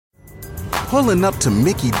Pulling up to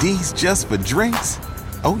Mickey D's just for drinks?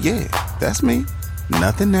 Oh yeah, that's me.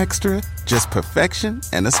 Nothing extra, just perfection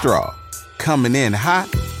and a straw. Coming in hot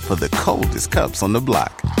for the coldest cups on the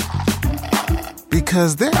block.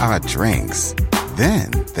 Because there are drinks.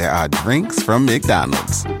 Then there are drinks from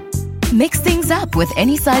McDonald's. Mix things up with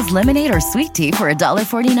any size lemonade or sweet tea for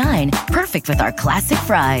 $1.49. Perfect with our classic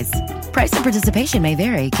fries. Price and participation may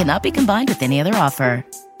vary. Cannot be combined with any other offer.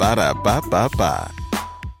 Ba-da-ba-ba-ba.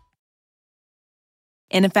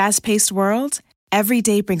 In a fast-paced world, every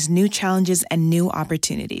day brings new challenges and new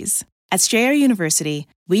opportunities. At Strayer University,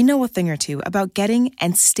 we know a thing or two about getting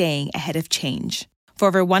and staying ahead of change. For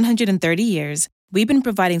over 130 years, we've been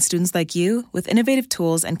providing students like you with innovative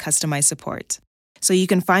tools and customized support, so you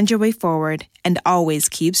can find your way forward and always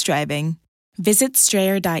keep striving. Visit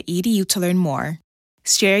strayer.edu to learn more.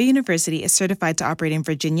 Strayer University is certified to operate in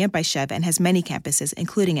Virginia by Chev and has many campuses,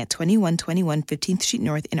 including at 2121 15th Street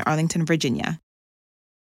North in Arlington, Virginia.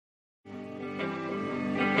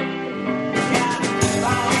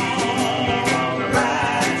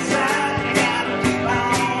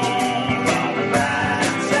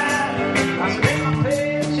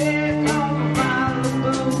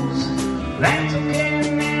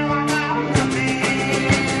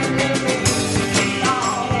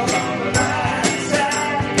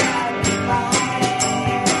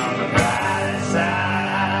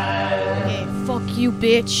 You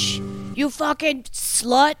bitch. You fucking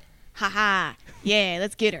slut. Haha. Yeah,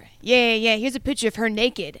 let's get her. Yeah, here's a picture of her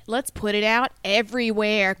naked. Let's put it out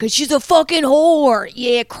everywhere, because she's a fucking whore.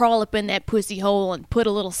 Yeah, crawl up in that pussy hole and put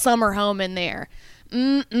a little summer home in there.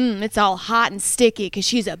 It's all hot and sticky because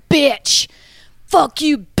she's a bitch. Fuck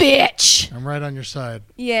you, bitch. I'm right on your side.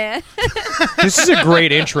 Yeah. This is a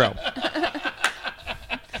great intro.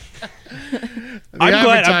 The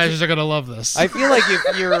advertisers are gonna love this. I feel like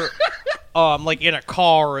if you're like in a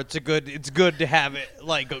car, it's good to have it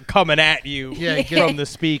like coming at you from the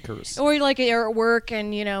speakers. Or like you're at work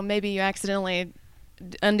and maybe you accidentally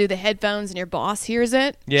undo the headphones and your boss hears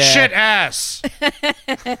it. Yeah. Shit ass.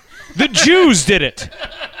 The Jews did it.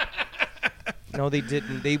 No, they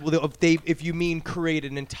didn't. They if you mean create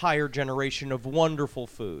an entire generation of wonderful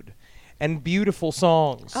food and beautiful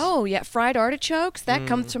songs. Oh, yeah, fried artichokes, that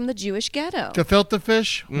comes from the Jewish ghetto. Gefilte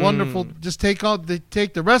fish, wonderful. Just take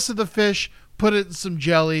the rest of the fish, put it in some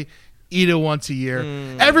jelly, eat it once a year.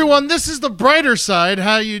 Everyone, this is the brighter side.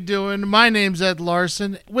 How you doing? My name's Ed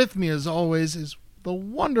Larson. With me, as always, is the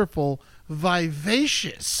wonderful,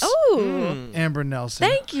 vivacious Amber Nelson.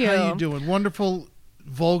 Thank you. How you doing? Wonderful,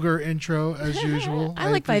 vulgar intro, as usual. I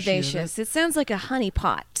like vivacious. It sounds like a honey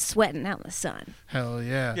pot sweating out in the sun. Hell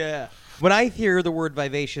yeah. Yeah. When I hear the word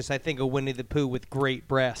vivacious, I think of Winnie the Pooh with great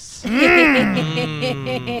breasts. Throw him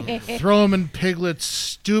in Piglet's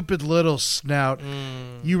stupid little snout.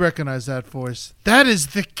 You recognize that voice. That is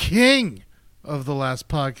the king of the Last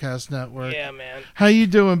Podcast Network. Yeah, man. How you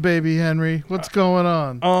doing, baby Henry? What's going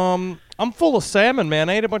on? I'm full of salmon, man.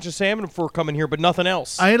 I ate a bunch of salmon before coming here, but nothing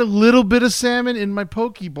else. I had a little bit of salmon in my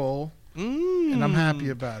poke bowl, and I'm happy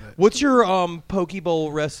about it. What's your poke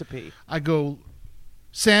bowl recipe? I go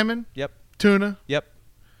salmon, Yep. tuna, Yep.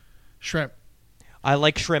 shrimp. I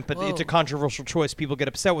like shrimp, but it's a controversial choice. People get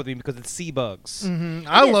upset with me because it's sea bugs.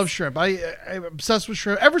 I love shrimp. I'm obsessed with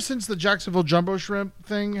shrimp. Ever since the Jacksonville Jumbo Shrimp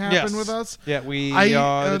thing happened with us. Yeah, we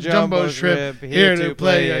are the Jumbo Shrimp here to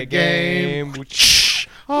play a game.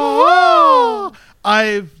 Oh,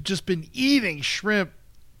 I've just been eating shrimp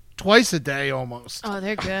twice a day almost. Oh,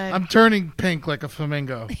 they're good. I'm turning pink like a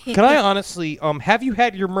flamingo. Can I honestly, have you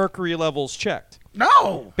had your mercury levels checked?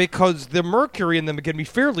 No. Because the mercury in them can be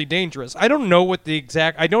fairly dangerous. I don't know what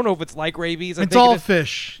I don't know if it's like rabies. It's all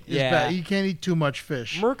fish. Yeah. Bad. You can't eat too much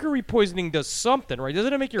fish. Mercury poisoning does something, right?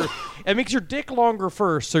 Doesn't it make it makes your dick longer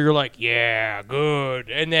first, so you're like, yeah, good.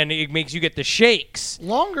 And then it makes you get the shakes.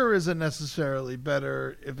 Longer isn't necessarily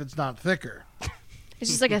better if it's not thicker. It's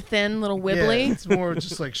just like a thin little wibbly. Yeah, it's more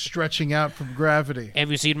just like stretching out from gravity. Have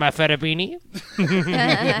you seen my fettuccine?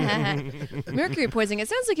 Mercury poisoning. It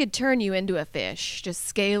sounds like it'd turn you into a fish, just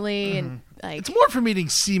scaly and like. It's more from eating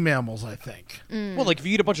sea mammals, I think. Well, like if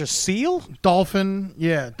you eat a bunch of seal? Dolphin,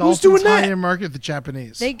 yeah. Who's doing that? High in market, the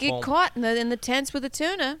Japanese. They get caught in the tents with the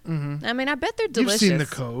tuna. I mean, I bet they're delicious. You've seen The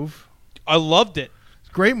Cove. I loved it.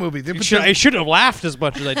 Great movie. I should have laughed as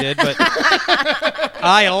much as I did, but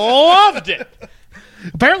I loved it.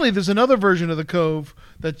 Apparently, there's another version of The Cove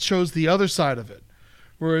that shows the other side of it.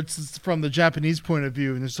 where it's from the Japanese point of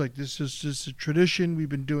view, and it's like this is just a tradition we've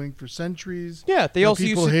been doing for centuries. Yeah, they also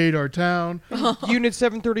people used to, hate our town. Unit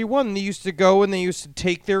 731, they used to go and they used to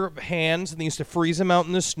take their hands and they used to freeze them out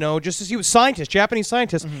in the snow, just to see scientists, Japanese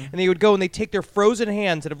scientists, and they would go and they take their frozen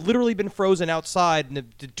hands that have literally been frozen outside in the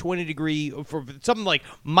 20 degree, for something like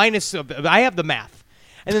minus, I have the math.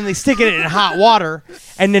 And then they stick it in hot water,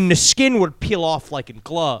 and then the skin would peel off like in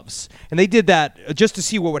gloves. And they did that just to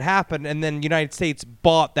see what would happen, and then the United States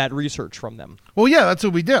bought that research from them. Well, yeah, that's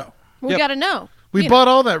what we do. We got to know. We bought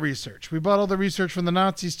all that research. We bought all the research from the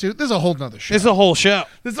Nazis, too. There's a whole nother show. It's a whole show.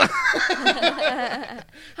 How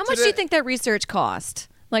much do you think that research cost?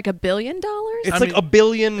 Like $1 billion? It's like $1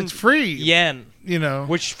 billion. It's free. Yen. You know.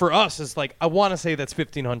 Which for us is like, I want to say that's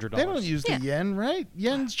 $1,500. They don't use the yen, right?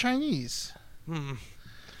 Yen's Chinese.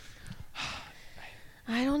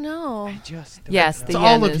 I don't know. Yes, the It's yen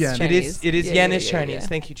all of is yen. Chinese. It is Yeah, yen yeah, is yeah, Chinese. yeah.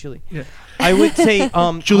 Thank you, Julie. Yeah. I would say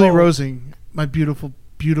Julie Rosing, my beautiful,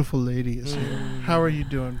 beautiful lady is here. How are you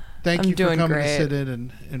doing? Thank I'm you for doing coming great. to sit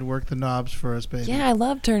in and work the knobs for us, baby. Yeah, I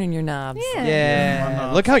love turning your knobs.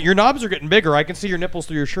 Yeah. Look how your knobs are getting bigger. I can see your nipples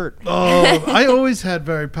through your shirt. Oh, I always had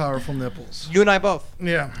very powerful nipples. You and I both.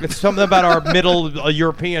 Yeah. It's something about our middle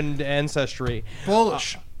European ancestry.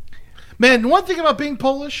 Polish. Man, one thing about being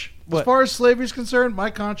Polish, as What? far as slavery is concerned,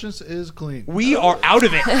 my conscience is clean. We are out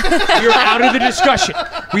of it. We're out of the discussion.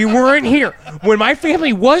 We weren't here. When my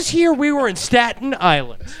family was here, we were in Staten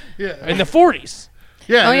Island Yeah. in the 40s.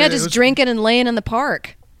 Yeah. Oh, yeah, it just was- drinking and laying in the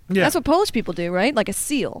park. Yeah. That's what Polish people do, right? Like a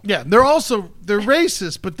seal. Yeah, they're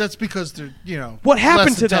racist, but that's because they're, What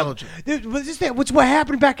happened less to them? intelligent. What's what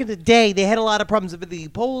happened back in the day? They had a lot of problems with the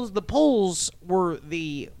Poles. The Poles were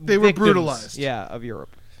They were victims, brutalized. Yeah, of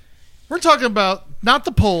Europe. We're talking about not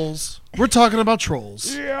the Poles. We're talking about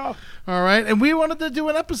trolls. Yeah. All right, and we wanted to do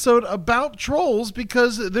an episode about trolls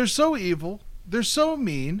because they're so evil, they're so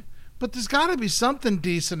mean, but there's got to be something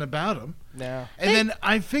decent about them. Yeah. And then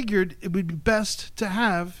I figured it would be best to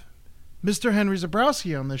have Mr. Henry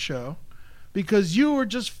Zabrowski on the show because you were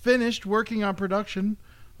just finished working on production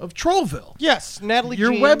of Trollville. Yes, Natalie.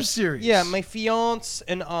 Your Jean- web series. Yeah, my fiance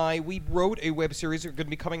and I, we wrote a web series. It's going to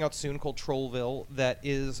be coming out soon called Trollville. That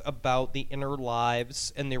is about the inner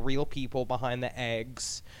lives and the real people behind the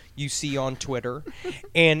eggs you see on Twitter,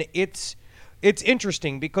 and it's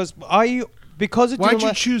interesting because it's Why'd doing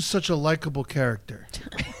you choose such a likable character?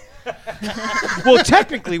 well,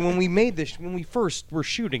 technically, when we first were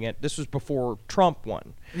shooting it, this was before Trump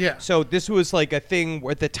won. Yeah. So this was like a thing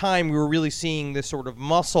where at the time we were really seeing this sort of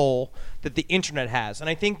muscle that the internet has. And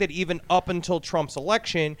I think that even up until Trump's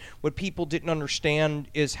election, what people didn't understand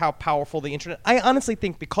is how powerful the internet. I honestly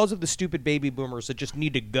think because of the stupid baby boomers that just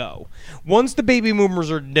need to go. Once the baby boomers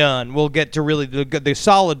are done, we'll get to really the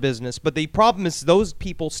solid business. But the problem is those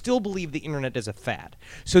people still believe the internet is a fad.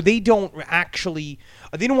 So they don't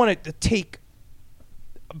want to take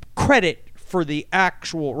credit for the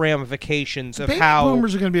actual ramifications of Baby how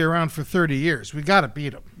boomers are going to be around for 30 years. We got to beat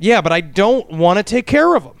them. Yeah, but I don't want to take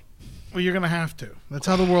care of them. Well, you're going to have to. That's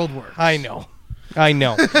how the world works. I know.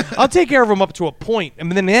 I'll take care of them up to a point,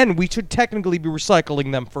 and then we should technically be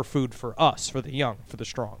recycling them for food for us, for the young, for the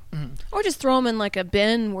strong. Or just throw them in like a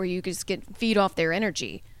bin where you could just feed off their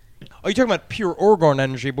energy. Oh, you're talking about pure organ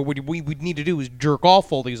energy, but what we would need to do is jerk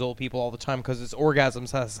off all these old people all the time because it's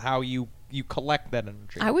orgasms. That's how you collect that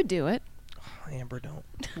energy. I would do it. Amber, don't.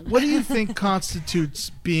 What do you think constitutes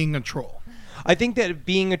being a troll? I think that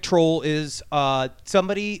being a troll is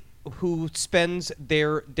somebody who spends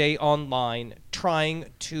their day online trying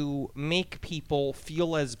to make people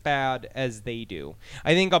feel as bad as they do.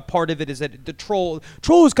 I think a part of it is that the troll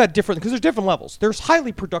has got different, because there's different levels. There's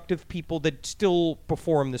highly productive people that still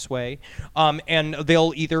perform this way, and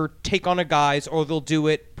they'll either take on a guise or they'll do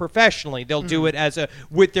it professionally. They'll do it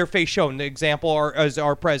with their face shown. The example is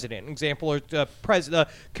our president. Example are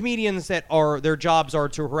comedians that their jobs are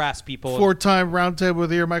to harass people. 4-time roundtable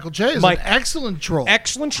with Ear Michael J is an excellent troll.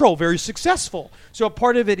 Excellent troll, very successful. So a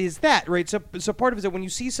part of it is that, right? So part of it is that when you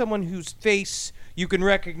see someone whose face you can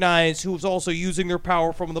recognize who's also using their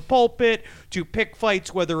power from the pulpit to pick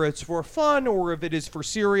fights, whether it's for fun or if it is for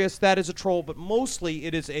serious, that is a troll. But mostly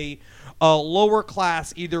it is a lower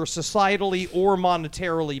class, either societally or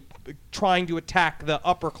monetarily, trying to attack the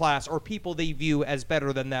upper class or people they view as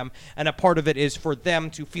better than them. And a part of it is for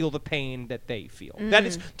them to feel the pain that they feel. That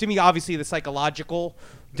is, to me, obviously the psychological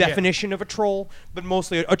definition of a troll, but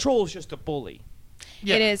mostly a troll is just a bully.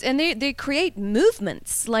 Yeah. It is. And they create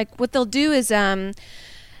movements. Like what they'll do is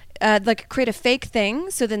like create a fake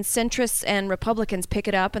thing, so then centrists and Republicans pick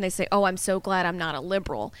it up and they say, "Oh, I'm so glad I'm not a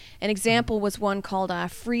liberal." An example was one called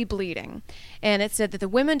 "Free Bleeding," and it said that the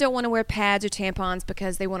women don't want to wear pads or tampons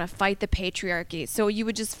because they want to fight the patriarchy. So you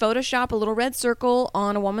would just Photoshop a little red circle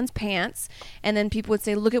on a woman's pants, and then people would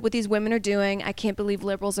say, "Look at what these women are doing. I can't believe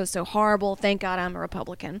liberals are so horrible. Thank God I'm a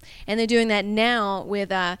Republican." And they're doing that now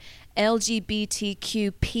with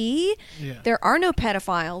LGBTQP. Yeah. There are no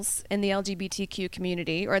pedophiles in the LGBTQ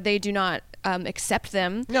community, or they do not accept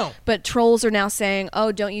them. No. But trolls are now saying,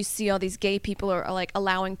 "Oh, don't you see all these gay people are like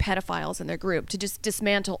allowing pedophiles in their group," to just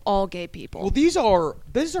dismantle all gay people. Well, these are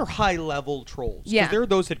high level trolls. 'Cause Yeah. they're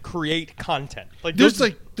those that create content. Like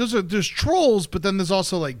There's trolls, but then there's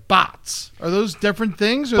also like bots. Are those different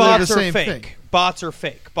things, or they're bots the are same fake. thing? Bots are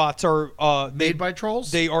fake. Bots are Made by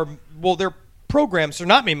trolls? They are they're programs. They're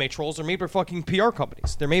not made by trolls. They're made by fucking PR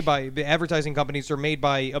companies. They're made by the advertising companies. They're made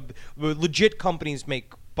by legit companies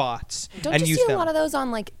make bots Don't and you use see them. a lot of those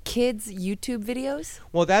on like kids' YouTube videos?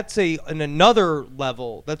 Well, that's another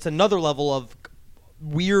level. That's another level of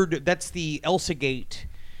weird. That's the ElsaGate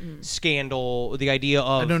scandal. The idea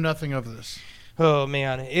I of know nothing of this. oh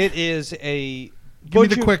man, it is a Give me the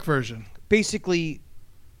bunch of quick version. basically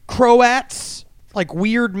Croats. Like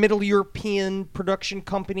weird Middle European production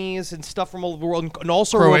companies and stuff from all over the world, and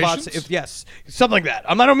also robots. Croatians? Yes, something like that.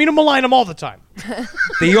 I don't mean to malign them all the time.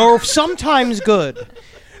 They are sometimes good,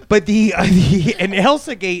 but the and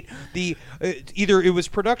ElsaGate, either it was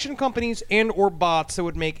production companies and or bots that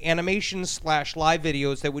would make animations / live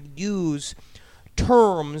videos that would use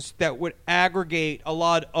terms that would aggregate a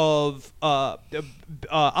lot of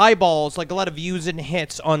eyeballs, like a lot of views and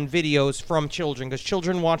hits on videos from children, because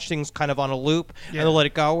children watch things kind of on a loop and they'll let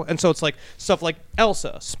it go. And so it's like stuff like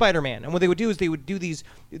Elsa, Spider-Man. And what they would do is they would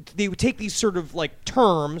take these sort of like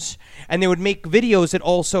terms and they would make videos that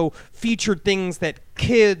also featured things that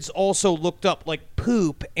kids also looked up, like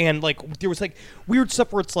poop, and like there was like weird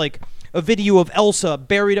stuff where it's like a video of Elsa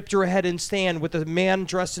buried up to her head in sand with a man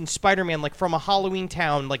dressed in Spider-Man, like from a Halloween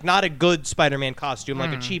town, like not a good Spider-Man costume,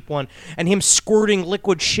 like a cheap one, and him squirting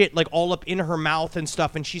liquid shit like all up in her mouth and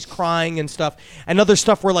stuff, and she's crying and stuff, and other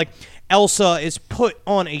stuff where like Elsa is put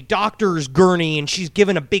on a doctor's gurney and she's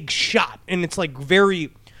given a big shot, and it's like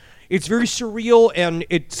it's very surreal, and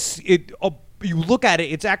you look at it,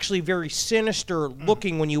 it's actually very sinister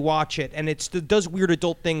looking when you watch it, and it does weird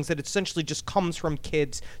adult things that essentially just comes from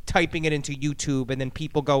kids typing it into YouTube, and then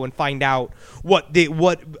people go and find out what is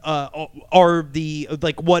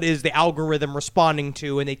the algorithm responding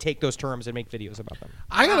to, and they take those terms and make videos about them.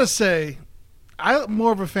 I gotta say, I'm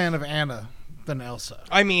more of a fan of Anna than Elsa.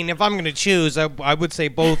 I mean, if I'm going to choose, I would say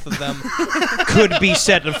both of them could be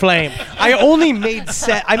set aflame. I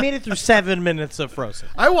made it through 7 minutes of Frozen.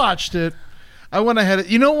 I watched it. I went ahead.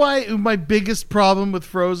 You know why my biggest problem with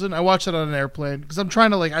Frozen? I watched it on an airplane because I'm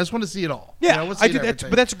trying to I just want to see it all. Yeah, You know, I do that,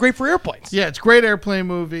 but that's great for airplanes. Yeah, it's a great airplane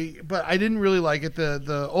movie, but I didn't really like it.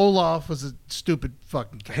 The Olaf was a stupid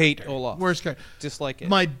fucking character. Hate Olaf. Worst character. Dislike it.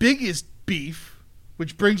 My biggest beef,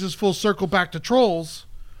 which brings us full circle back to Trolls,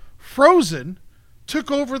 Frozen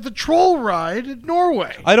took over the troll ride in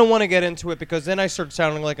Norway. I don't want to get into it because then I start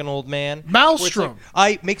sounding like an old man. Maelstrom.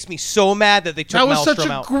 Makes me so mad that they took That was Maelstrom such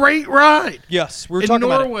a out. great ride. Yes, we were in talking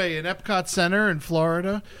about it. Norway, in Epcot Center in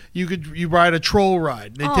Florida, you ride a troll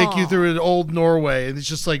ride. They take you through an old Norway, and it's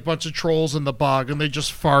just like a bunch of trolls in the bog, and they're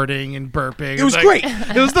just farting and burping. It was great.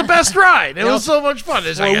 It was the best ride. It was so much fun.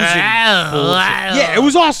 It's like, Yeah, it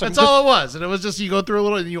was awesome. That's all it was, and it was just you go through a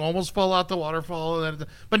little, and you almost fall out the waterfall, and then,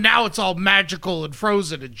 but now it's all magical and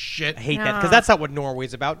frozen and shit. I hate that because that's not what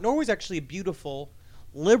Norway's about. Norway's actually a beautiful,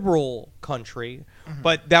 liberal country,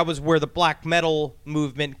 but that was where the black metal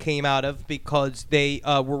movement came out of because they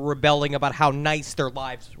were rebelling about how nice their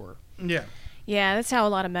lives were. Yeah. Yeah, that's how a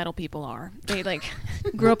lot of metal people are. They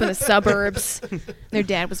grew up in the suburbs. Their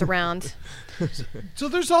dad was around. So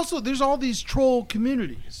there's all these troll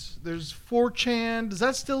communities. There's 4chan. Does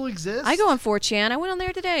that still exist? I go on 4chan. I went on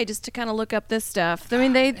there today just to kind of look up this stuff. I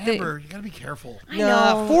mean, Amber, you gotta be careful. I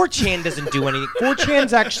know. 4chan doesn't do anything.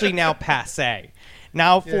 4chan's actually now passé.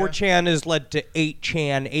 Now 4chan is led to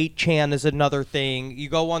 8chan. 8chan is another thing. You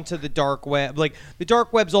go onto the dark web. Like, the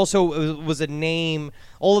dark web's also was a name.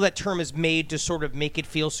 All of that term is made to sort of make it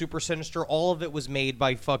feel super sinister. All of it was made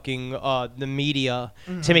by fucking the media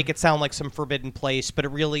to make it sound like some forbidden place. But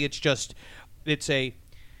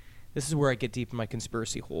this is where I get deep in my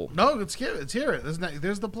conspiracy hole. No, let's hear it.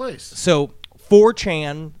 There's the place. So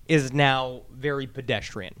 4chan is now very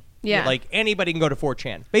pedestrian. Yeah. Like, anybody can go to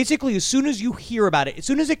 4chan. Basically, as soon as you hear about it, as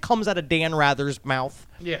soon as it comes out of Dan Rather's mouth,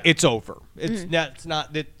 it's over. It's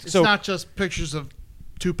not It's not just pictures of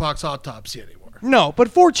Tupac's autopsy anymore. No, but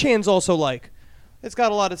 4chan's also like, it's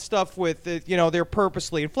got a lot of stuff with, they're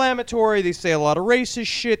purposely inflammatory. They say a lot of racist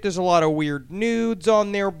shit. There's a lot of weird nudes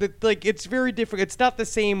on there. But, like, it's very different. It's not the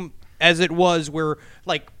same as it was where,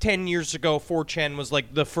 like, 10 years ago, 4chan was,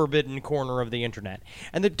 like, the forbidden corner of the internet.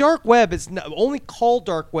 And the dark web is only called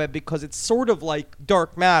dark web because it's sort of like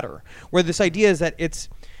dark matter, where this idea is that it's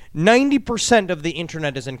 90% of the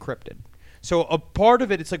internet is encrypted. So a part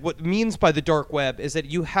of it, it's like what it means by the dark web is that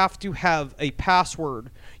you have to have a password.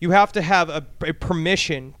 You have to have a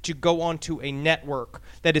permission to go onto a network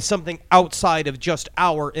that is something outside of just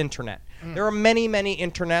our internet. There are many, many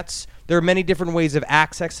internets. There are many different ways of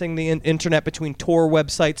accessing the internet between Tor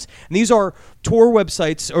websites. And these are Tor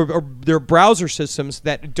websites or they're browser systems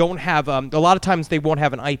that don't have, a lot of times they won't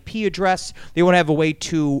have an IP address. They won't have a way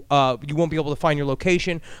to, you won't be able to find your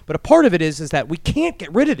location. But a part of it is that we can't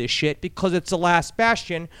get rid of this shit because it's the last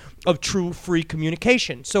bastion of true free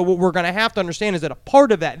communication. So what we're going to have to understand is that a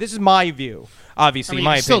part of that, this is my view, obviously,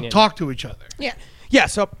 my you still opinion. talk to each other. Yeah. Yeah,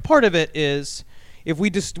 so part of it is if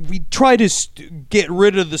we try to get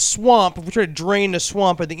rid of the swamp, if we try to drain the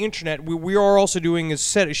swamp of the internet, we are also doing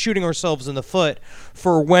is shooting ourselves in the foot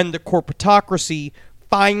for when the corporatocracy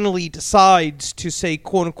finally decides to say,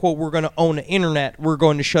 quote unquote, we're going to own the internet, we're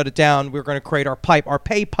going to shut it down, we're going to create our pay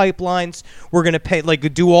pipelines, we're going to pay,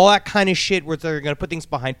 like, do all that kind of shit where they're going to put things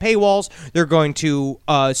behind paywalls, they're going to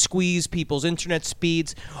squeeze people's internet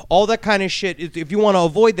speeds, all that kind of shit. If you want to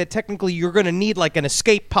avoid that, technically you're going to need like an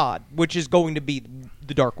escape pod, which is going to be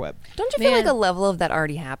the dark web. Don't you feel like a level of that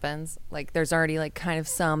already happens? Like there's already like kind of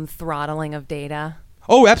some throttling of data?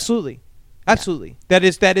 Oh, absolutely. Absolutely. Yeah.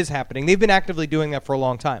 That is happening. They've been actively doing that for a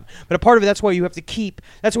long time. But a part of it, that's why you have to keep,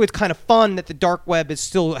 that's why it's kind of fun that the dark web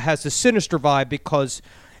still has the sinister vibe because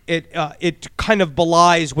it kind of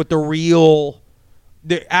belies what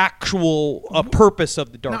the actual purpose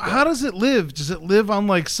of the dark web. How does it live? Does it live on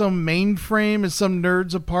like some mainframe in some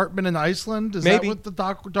nerd's apartment in Iceland? Is Maybe. that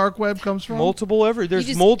what the dark web comes from?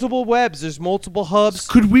 There's multiple webs. There's multiple hubs.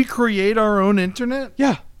 Could we create our own internet?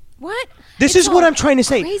 Yeah. What? This It's is what all I'm trying to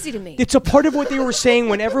say. Crazy to me. It's a part of what they were saying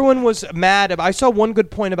when everyone was mad. I saw one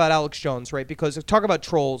good point about Alex Jones, right? Because talk about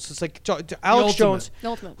trolls. It's like Alex Jones, The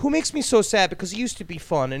ultimate. who makes me so sad because he used to be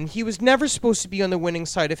fun, and he was never supposed to be on the winning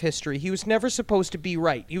side of history. He was never supposed to be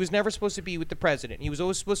right. He was never supposed to be with the president. He was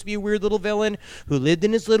always supposed to be a weird little villain who lived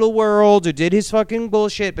in his little world or did his fucking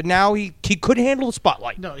bullshit, but now he couldn't handle the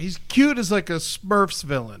spotlight. No, he's cute as like a Smurfs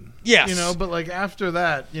villain. Yes. You know, but like after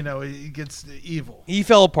that, you know, he gets evil. He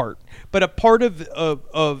fell apart. But a part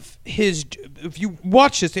of his, if you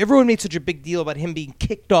watch this, everyone made such a big deal about him being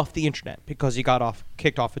kicked off the internet because he got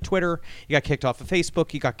kicked off of Twitter, he got kicked off of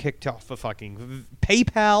Facebook, he got kicked off of fucking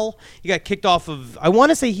PayPal, he got kicked off of, I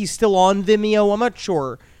want to say he's still on Vimeo, I'm not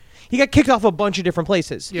sure. He got kicked off a bunch of different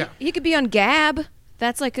places. Yeah. He could be on Gab.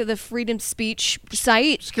 That's like the freedom speech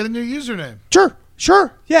site. Just get a new username. Sure.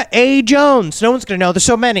 Yeah, A. Jones. No one's going to know. There's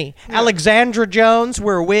so many. Yeah. Alexandra Jones,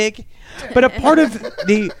 wear a wig. But a part of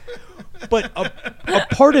a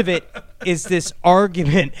part of it is this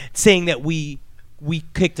argument saying that we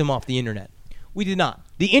kicked him off the internet. We did not.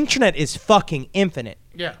 The internet is fucking infinite.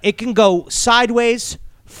 Yeah. It can go sideways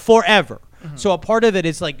forever. Mm-hmm. So a part of it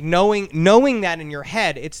is like knowing that in your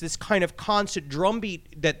head, it's this kind of constant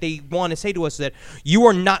drumbeat that they want to say to us that you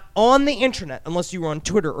are not on the internet unless you are on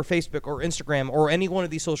Twitter or Facebook or Instagram or any one of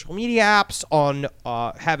these social media apps, on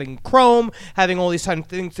having Chrome, having all these kind of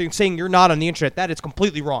things saying you're not on the internet. That is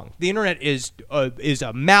completely wrong. The internet is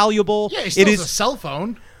a malleable. Yeah, it is a cell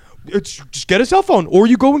phone. It's just get a cell phone, or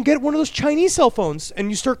you go and get one of those Chinese cell phones,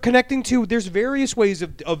 and you start connecting to. There's various ways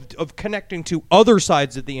of connecting to other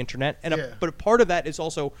sides of the internet, and but a part of that is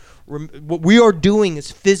also what we are doing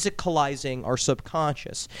is physicalizing our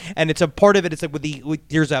subconscious, and it's a part of it. It's like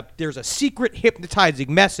there's a secret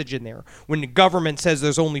hypnotizing message in there when the government says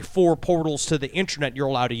there's only 4 portals to the internet you're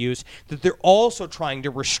allowed to use, that they're also trying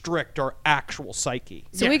to restrict our actual psyche.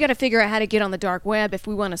 So we got to figure out how to get on the dark web if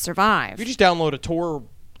we want to survive. You just download a Tor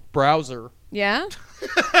browser. Yeah?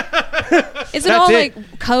 Is it all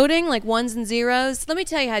like coding, like ones and zeros? Let me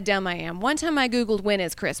tell you how dumb I am. One time I Googled when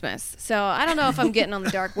is Christmas. So I don't know if I'm getting on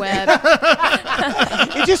the dark web.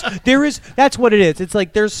 That's what it is. It's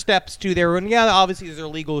like there's steps to there. And yeah, obviously there's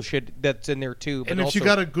illegal shit that's in there too. But and if you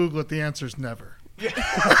got to Google it, the answer's never.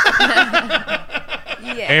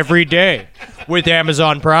 Every day with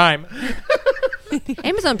Amazon Prime.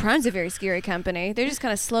 Amazon Prime's a very scary company. They're just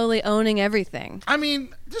kind of slowly owning everything. I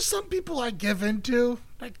mean, there's some people I give into,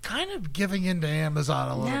 like kind of giving into Amazon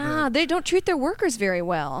a little bit. Nah, they don't treat their workers very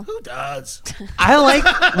well. Who does? I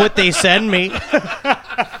like what they send me.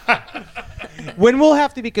 When we'll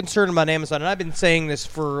have to be concerned about Amazon, and I've been saying this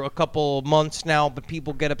for a couple months now, but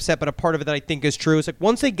people get upset. But a part of it that I think is true is like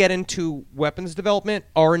once they get into weapons development,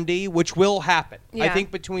 R&D, which will happen. Yeah. I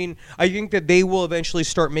think that they will eventually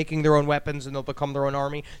start making their own weapons and they'll become their own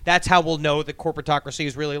army. That's how we'll know that corporatocracy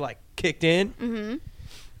is really like kicked in. Mm-hmm.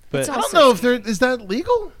 But I don't know if is that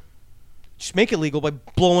legal? Just make it legal by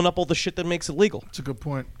blowing up all the shit that makes it legal. That's a good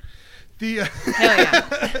point. Hell yeah.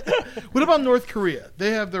 What about North Korea?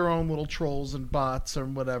 They have their own little trolls and bots or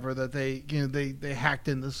whatever that they hacked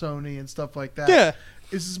into Sony and stuff like that. Yeah.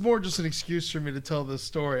 This is more just an excuse for me to tell this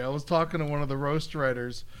story. I was talking to one of the roast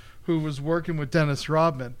writers who was working with Dennis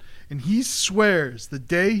Rodman, and he swears the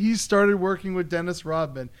day he started working with Dennis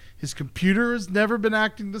Rodman, his computer has never been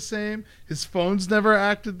acting the same, his phone's never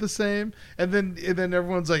acted the same, and then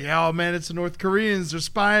everyone's like, oh man, it's the North Koreans, they're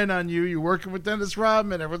spying on you, you're working with Dennis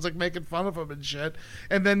Rodman, everyone's like making fun of him and shit,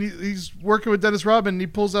 and then he's working with Dennis Rodman, and he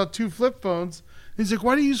pulls out 2 flip phones, and he's like,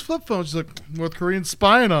 why do you use flip phones? He's like, North Koreans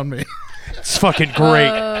spying on me. It's fucking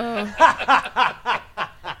great.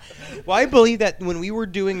 Well, I believe that when we were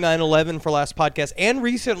doing 9/11 for last podcast, and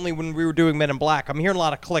recently when we were doing Men in Black, I'm hearing a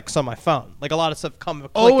lot of clicks on my phone. Like a lot of stuff clicking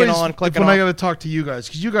Always on. when I got to talk to you guys,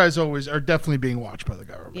 because you guys always are definitely being watched by the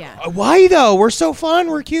government. Yeah. Why though? We're so fun.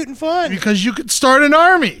 We're cute and fun. Because you could start an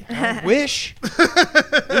army. I wish.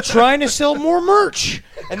 We're trying to sell more merch,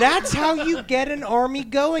 and that's how you get an army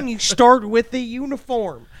going. You start with the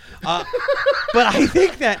uniform. But I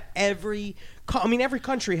think that every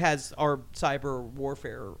country has our cyber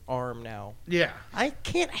warfare arm now. Yeah. I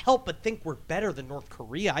can't help but think we're better than North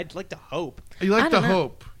Korea. I'd like to hope. You like to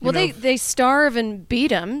hope. Well, they starve and beat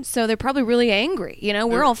them, so they're probably really angry. You know,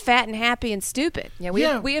 we're all fat and happy and stupid. Yeah,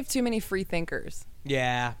 we have too many free thinkers.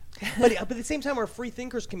 Yeah. But at the same time, our free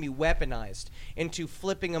thinkers can be weaponized into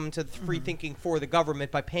flipping them to free thinking for the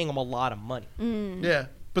government by paying them a lot of money. Yeah.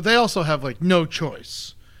 But they also have like no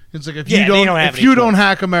choice. It's like if Yeah, you they don't have if any you don't choice.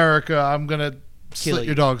 hack America, I'm gonna slit you.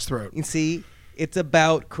 your dog's throat. You see, it's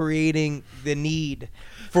about creating the need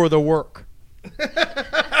for the work.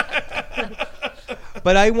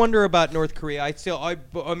 But I wonder about North Korea. I feel like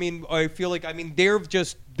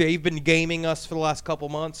they've been gaming us for the last couple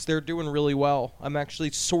months. They're doing really well. I'm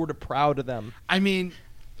actually sort of proud of them. I mean,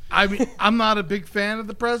 I'm not a big fan of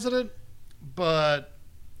the president, but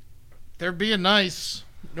they're being nice.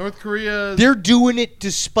 North Korea. They're doing it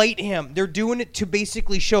despite him. They're doing it to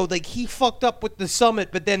basically show like he fucked up with the summit,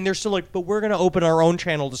 but then they're still like, but we're going to open our own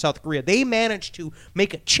channel to South Korea. They managed to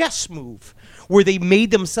make a chess move where they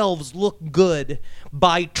made themselves look good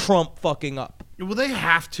by Trump fucking up. Well, they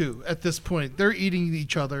have to at this point. They're eating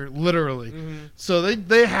each other literally, so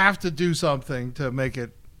they have to do something to make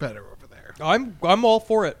it better over there. I'm all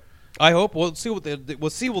for it. I hope we'll see what they'll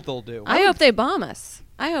do. I hope they bomb us.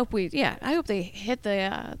 I hope they hit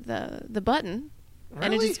the button, and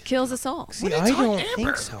it Really? just kills us all. See, What are I you talking- don't Amber,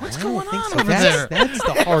 think so. what's I don't going think on so. over there? That's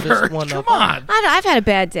the hardest one Come of on. I've had a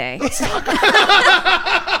bad day.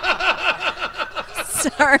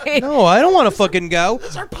 Sorry. No, I don't want to fucking go.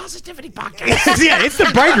 It's our positivity podcast. Yeah, it's the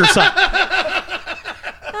brighter side.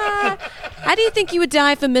 How do you think you would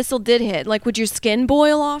die if a missile did hit? Like, would your skin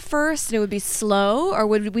boil off first and it would be slow, or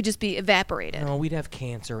would we just be evaporated? No, we'd have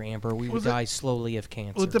cancer, Amber. We would die slowly of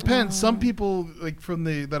cancer. Well, it depends. Some people like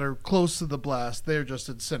that are close to the blast, they're just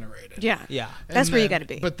incinerated. Yeah. Yeah. That's And where you then- got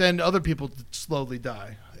to be. But then other people slowly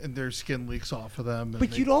die, and their skin leaks off of them. and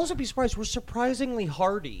But they- you'd also be surprised. We're surprisingly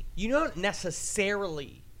hardy. You don't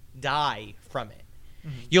necessarily die from it.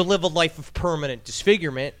 You'll live a life of permanent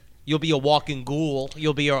disfigurement. You'll be a walking ghoul.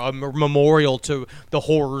 You'll be a memorial to the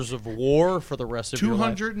horrors of war for the rest of your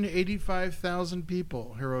life. 285,000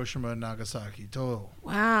 people, Hiroshima and Nagasaki total.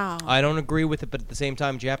 Wow. I don't agree with it, but at the same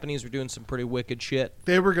time, Japanese were doing some pretty wicked shit.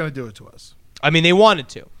 They were going to do it to us. I mean, they wanted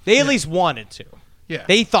to. They at least wanted to. Yeah.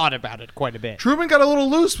 They thought about it quite a bit. Truman got a little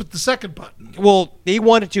loose with the second button. Well, they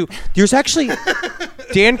wanted to. There's actually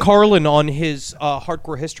Dan Carlin on his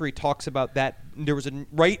Hardcore History talks about that. There was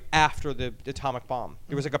right after the atomic bomb.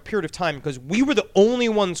 There was like a period of time because we were the only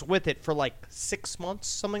ones with it for like 6 months,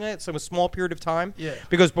 something like that. So a small period of time. Yeah.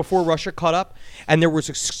 Because before Russia caught up, and there was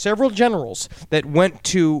several generals that went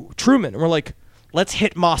to Truman and were like, "Let's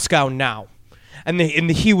hit Moscow now." And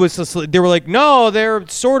he was just, they were like, no, they're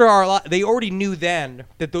sort of they already knew then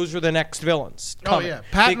that those were the next villains coming. Oh, yeah.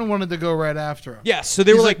 Patton wanted to go right after him. Yes, so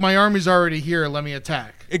they He's were like, like, my army's already here. Let me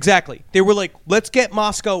attack. exactly. They were like, let's get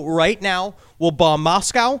Moscow right now. We'll bomb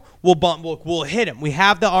Moscow. We'll hit him. We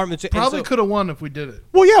have the army. Probably could have won if we did it.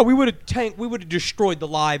 Well, yeah, we would have destroyed the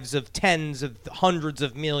lives of tens of hundreds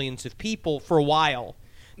of millions of people for a while.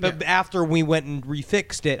 But after we went and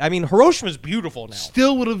refixed it, I mean, Hiroshima's beautiful now.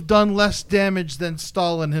 Still would have done less damage than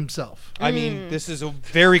Stalin himself. I mean, this is a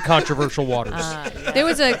very controversial waters. There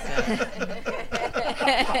was a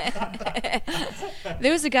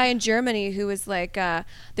there was a guy in Germany who was like,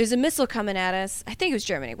 "There's a missile coming at us." I think it was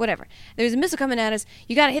Germany. Whatever. There's a missile coming at us.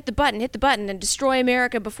 You got to hit the button, and destroy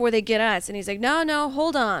America before they get us. And he's like, "No,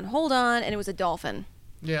 hold on," and it was a dolphin.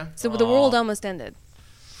 Yeah. So the world almost ended.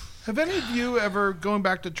 Have any of you ever, going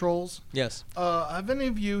back to trolls? Yes. Have any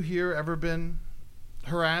of you here ever been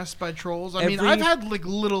harassed by trolls? I mean, Every-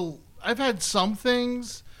 I've had some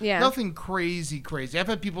things. Yeah. Nothing crazy. I've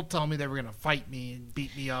had people tell me they were gonna fight me and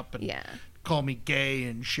beat me up and call me gay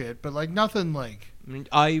and shit, but like nothing like. I mean,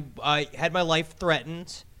 I had my life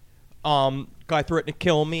threatened. Guy threatened to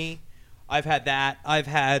kill me. I've had that. I've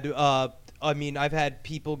had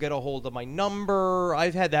people get a hold of my number.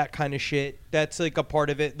 I've had that kind of shit. That's like a part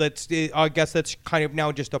of it. I guess that's kind of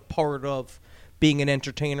now just a part of being an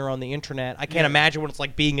entertainer on the internet. I can't imagine what it's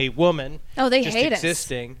like being a woman. Oh, they just hate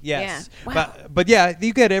existing. us. Yes. Yeah. Wow. But yeah,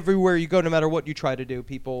 you get everywhere you go, no matter what you try to do.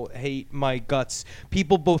 People hate my guts.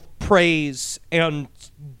 People both praise and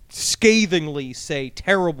scathingly say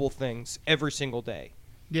terrible things every single day.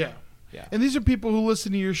 Yeah. Yeah. And these are people who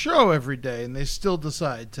listen to your show every day, and they still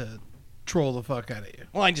decide to troll the fuck out of you.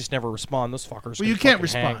 Well, I just never respond. Those fuckers. Well, you can can't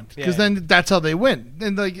fucking hang. respond because then that's how they win.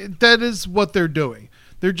 And like that is what they're doing.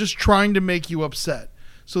 They're just trying to make you upset.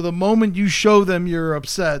 So the moment you show them you're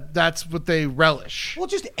upset, that's what they relish. Well,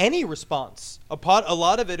 just any response. A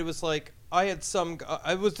lot of it was like I had some.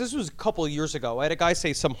 This was a couple of years ago. I had a guy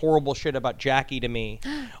say some horrible shit about Jackie to me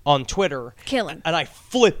on Twitter. Kill him. And I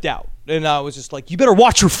flipped out. And I was just like, "You better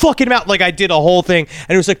watch your fucking mouth!" Like I did a whole thing.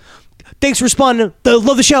 And it was like, "Thanks for responding.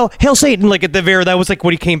 Love the show. Hail Satan!" Like at the very, that was like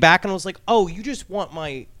when he came back, and I was like, "Oh, you just want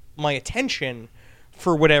my attention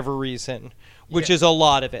for whatever reason." Which is a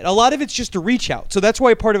lot of it. A lot of it's just a reach out. So that's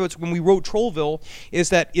why part of it's when we wrote Trollville is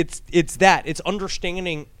that it's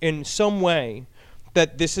understanding in some way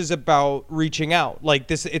that this is about reaching out. Like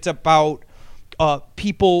this, it's about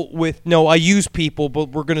people with I use people, but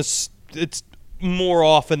it's more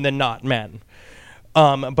often than not men.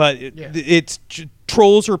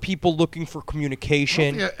 Trolls are people looking for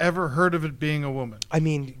communication. I don't think I ever heard of it being a woman. I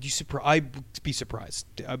mean, I'd be surprised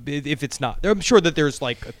if it's not. I'm sure that there's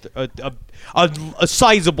like a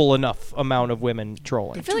sizable enough amount of women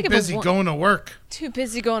trolling. I feel like Busy going to work. Too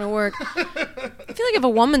busy going to work. I feel like if a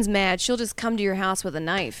woman's mad, she'll just come to your house with a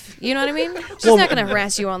knife. You know what I mean? She's not going to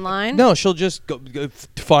harass you online. No, she'll just go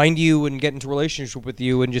find you and get into a relationship with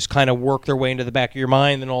you and just kind of work their way into the back of your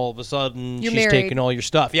mind. And all of a sudden, You're she's married. taking all your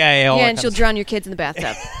stuff. Yeah, and she'll drown your kids in the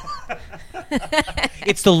bathtub.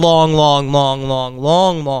 It's the long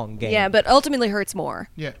game. Yeah, but ultimately hurts more.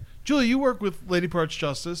 Yeah. Julie, you work with Lady Parts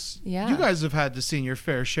Justice. Yeah. You guys have had to see your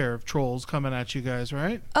fair share of trolls coming at you guys,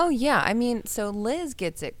 right? Oh yeah, I mean, so Liz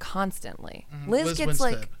gets it constantly. Liz gets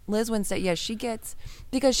Winstead. Liz Winstead. Yeah, she gets,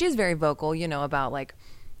 because she's very vocal, about like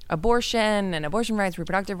abortion and abortion rights,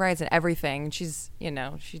 reproductive rights, and everything. She's,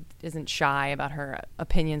 she isn't shy about her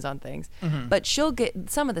opinions on things. But she'll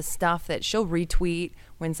get some of the stuff that she'll retweet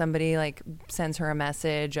when somebody like sends her a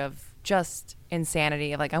message of just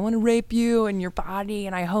insanity of like, I want to rape you and your body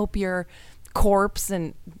and I hope your corpse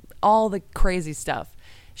and all the crazy stuff.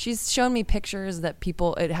 She's shown me pictures that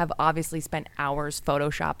people have obviously spent hours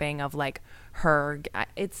photoshopping of like her.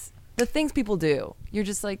 It's the things people do. You're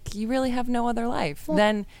just like, you really have no other life.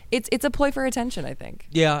 Then it's a ploy for attention, I think.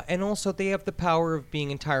 Yeah, and also they have the power of being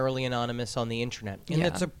entirely anonymous on the internet. And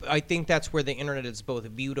Yeah. I think that's where the internet is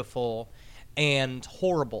both beautiful and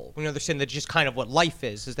horrible. They're saying that just kind of what life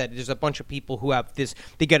is that there's a bunch of people who have this,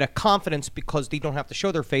 they get a confidence because they don't have to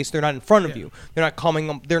show their face. They're not in front of you.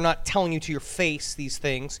 They're not telling you to your face these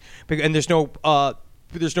things. And there's no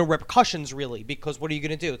repercussions really, because what are you going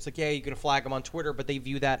to do? It's like, yeah, you're going to flag them on Twitter, but they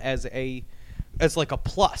view that as like a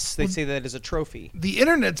plus. They say that as a trophy. The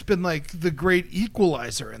internet's been like the great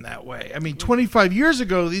equalizer in that way. I mean, 25 years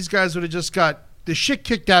ago, these guys would have just got the shit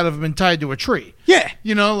kicked out of them and tied to a tree. Yeah.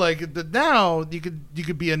 Now you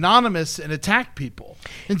could be anonymous and attack people.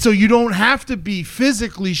 And so you don't have to be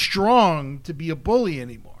physically strong to be a bully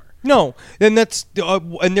anymore. No, and that's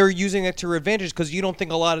and they're using it to their advantage because you don't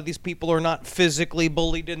think a lot of these people are not physically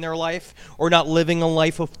bullied in their life or not living a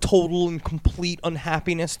life of total and complete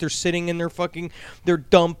unhappiness. They're sitting in their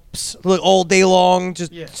dumps all day long,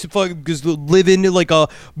 just living like a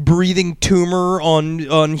breathing tumor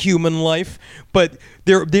on human life. But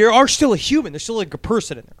they are still a human. They're still like a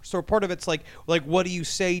person in there. So part of it's like what do you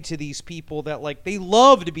say to these people that like they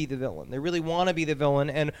love to be the villain? They really want to be the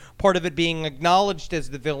villain, and part of it being acknowledged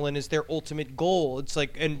as the villain is their ultimate goal. It's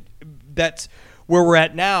like, and that's where we're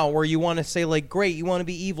at now, where you want to say, like, great, you want to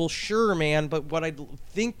be evil, sure, man, but what I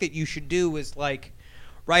think that you should do is, like,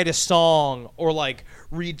 write a song or, like,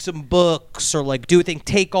 read some books or, like, do a thing.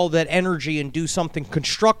 Take all that energy and do something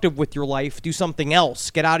constructive with your life. Do something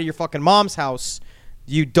else. Get out of your fucking mom's house,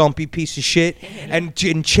 you dumpy piece of shit, and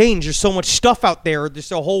change. There's so much stuff out there.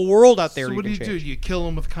 There's a whole world out there. So what do you do? You kill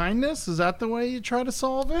them with kindness? Is that the way you try to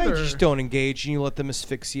solve it? You just don't engage, and you let them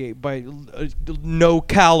asphyxiate by no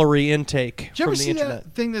calorie intake Did you from ever the see internet.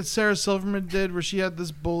 that thing that Sarah Silverman did, where she had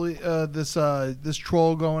this bully, this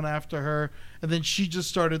troll going after her, and then she just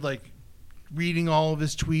started like reading all of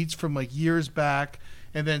his tweets from like years back.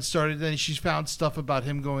 And then she found stuff about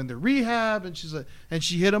him going to rehab, and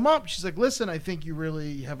she hit him up. She's like, listen, I think you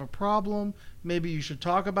really have a problem. Maybe you should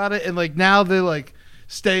talk about it. And like now they like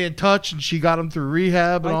stay in touch, and she got him through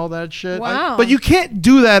rehab and all that shit. Wow. But you can't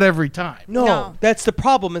do that every time. No, that's the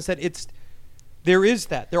problem, is that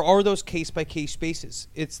there are those case-by-case basis.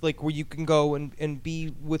 It's like where you can go and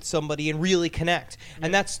be with somebody and really connect. Yeah.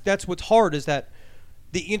 And that's what's hard, is that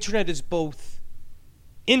the internet is both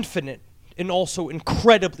infinite and also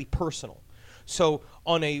incredibly personal. So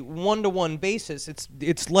on a one-to-one basis,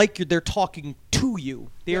 it's like they're talking to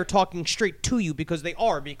you. They are talking straight to you because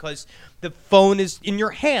the phone is in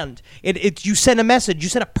your hand. You send a message. You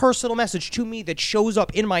send a personal message to me that shows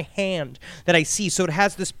up in my hand that I see. So it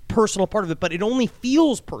has this personal part of it, but it only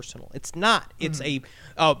feels personal. It's not. It's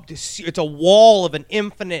it's a wall of an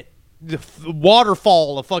infinite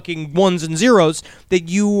waterfall of fucking ones and zeros that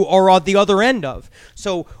you are on the other end of.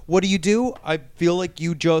 So what do? I feel like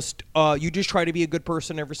you just try to be a good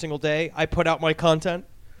person every single day. I put out my content.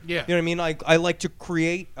 Yeah. You know what I mean? I like to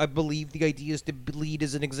create. I believe the idea is to lead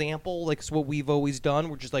as an example. Like, it's what we've always done.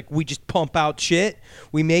 We're just like, we just pump out shit.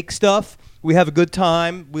 We make stuff. We have a good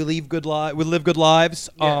time. We live good lives.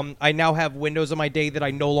 Yeah. I now have windows of my day that I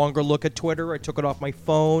no longer look at Twitter. I took it off my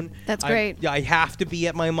phone. That's great. I have to be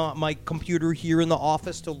at my computer here in the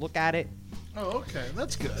office to look at it. Oh, okay.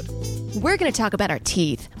 That's good. We're going to talk about our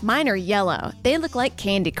teeth. Mine are yellow. They look like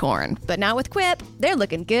candy corn. But now with Quip, they're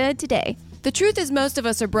looking good today. The truth is, most of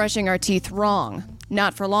us are brushing our teeth wrong.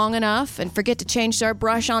 Not for long enough, and forget to change our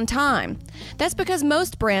brush on time. That's because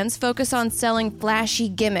most brands focus on selling flashy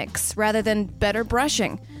gimmicks rather than better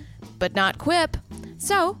brushing. But not Quip.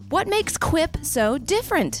 So, what makes Quip so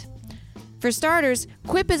different? For starters,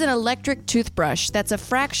 Quip is an electric toothbrush that's a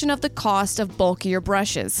fraction of the cost of bulkier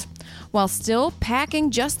brushes, while still packing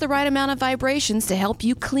just the right amount of vibrations to help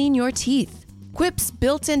you clean your teeth. Quip's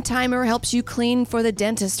built-in timer helps you clean for the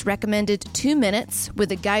dentist recommended 2 minutes with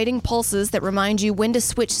the guiding pulses that remind you when to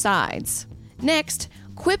switch sides. Next,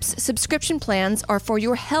 Quip's subscription plans are for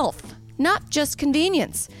your health, not just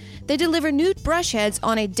convenience. They deliver new brush heads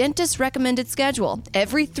on a dentist-recommended schedule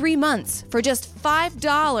every 3 months for just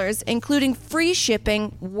 $5, including free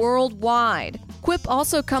shipping worldwide. Quip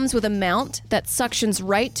also comes with a mount that suctions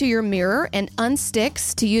right to your mirror and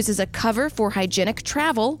unsticks to use as a cover for hygienic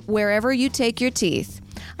travel wherever you take your teeth.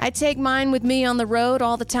 I take mine with me on the road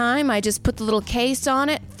all the time. I just put the little case on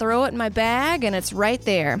it, throw it in my bag, and it's right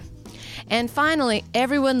there. And finally,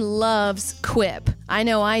 everyone loves Quip. I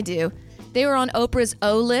know I do. They were on Oprah's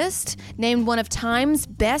O List, named one of Time's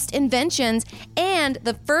best inventions, and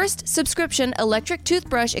the first subscription electric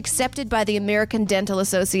toothbrush accepted by the American Dental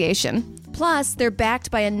Association. Plus, they're backed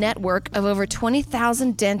by a network of over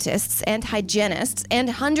 20,000 dentists and hygienists, and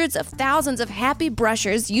hundreds of thousands of happy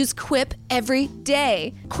brushers use Quip every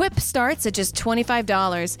day. Quip starts at just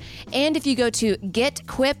 $25, and if you go to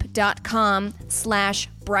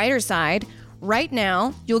getquip.com/brighterside, right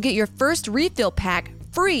now, you'll get your first refill pack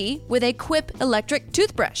free with a Quip electric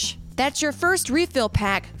toothbrush. That's your first refill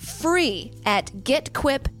pack free at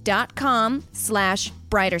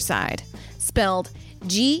getquip.com/brighterside. Spelled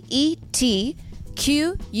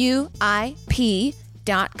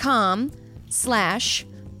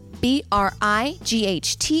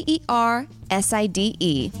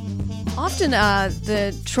Often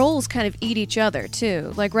the trolls kind of eat each other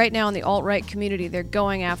too. Like right now in the alt-right community, they're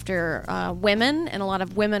going after women, and a lot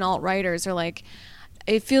of women alt-righters are like,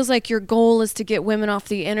 it feels like your goal is to get women off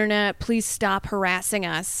the internet. Please stop harassing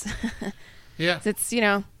us. Yeah. It's,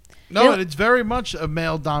 No, it's very much a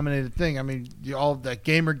male-dominated thing. I mean, all of that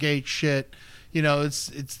Gamergate shit,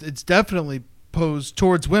 it's definitely posed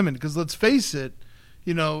towards women. Because let's face it,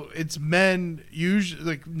 it's men usually,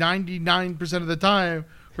 like 99% of the time,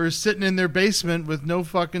 who are sitting in their basement with no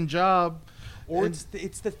fucking job. Or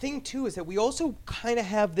it's the thing, too, is that we also kind of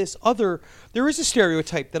have this there is a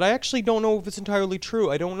stereotype that I actually don't know if it's entirely true.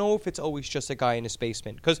 I don't know if it's always just a guy in his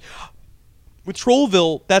basement. Because with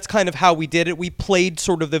Trollville, that's kind of how we did it. We played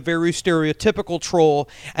sort of the very stereotypical troll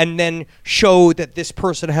and then showed that this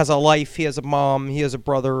person has a life. He has a mom, he has a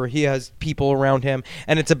brother, he has people around him.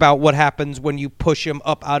 And it's about what happens when you push him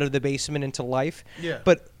up out of the basement into life. Yeah.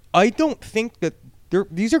 But I don't think that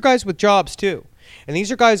these are guys with jobs too. And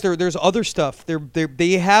these are guys, there's other stuff.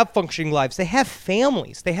 They have functioning lives. They have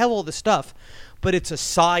families. They have all this stuff. But it's a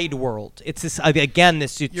side world. It's this again.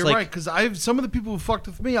 You're right, because some of the people who fucked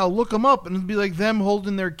with me, I'll look them up and it'll be like them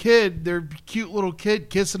holding their kid, their cute little kid,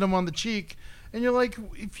 kissing them on the cheek, and you're like,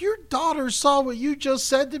 if your daughter saw what you just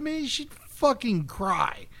said to me, she'd fucking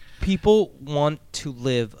cry. People want to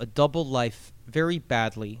live a double life very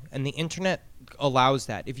badly, and the internet allows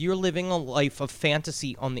that. If you're living a life of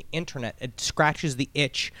fantasy on the internet, it scratches the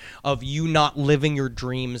itch of you not living your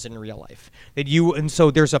dreams in real life. And so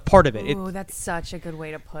there's a part of it. Ooh, that's such a good way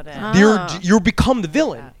to put it. You become the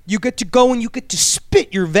villain. You get to go and you get to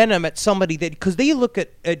spit your venom at somebody because they look at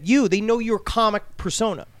you, they know your comic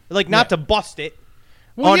persona. Like, not to bust it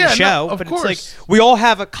on the show, but course. It's like we all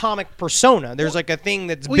have a comic persona. There's like a thing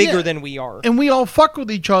that's bigger than we are. And we all fuck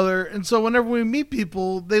with each other, and so whenever we meet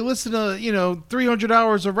people, they listen to 300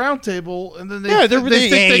 hours of Roundtable, and then they think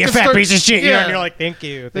they you can fat start, piece of shit. Yeah, And you're like, thank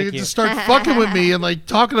you. they can just start fucking with me and like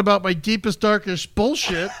talking about my deepest, darkest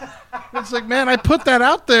bullshit. It's like, man, I put that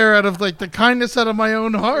out there out of like the kindness out of my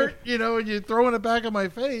own heart, and you're throwing it back in my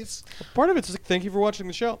face. Part of it's like, thank you for watching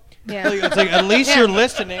the show. Yeah. It's like, at least you're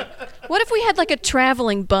listening. What if we had like a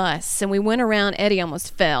traveling bus and we went around? Eddie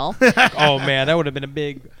almost fell. Oh man, that would have been a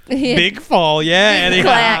big fall. Yeah, Eddie.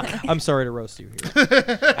 Clack. I'm sorry to roast you here.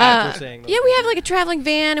 After saying Yeah, we have like a traveling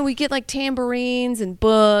van and we get like tambourines and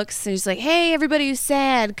books and it's like, hey, everybody who's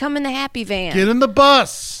sad, come in the happy van. Get in the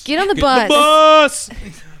bus. Get on the bus. bus.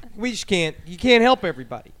 We just can't. You can't help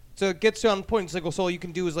everybody. So it gets to a point. It's like, well, so all you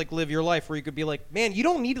can do is like live your life, where you could be like, man, you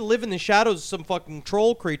don't need to live in the shadows of some fucking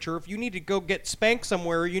troll creature. If you need to go get spanked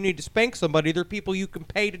somewhere, or you need to spank somebody, there are people you can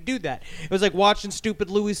pay to do that. It was like watching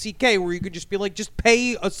stupid Louis C.K., where you could just be like, just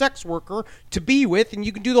pay a sex worker to be with, and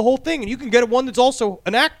you can do the whole thing, and you can get one that's also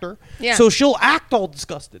an actor. Yeah. So she'll act all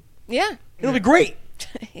disgusted. Yeah. It'll be great.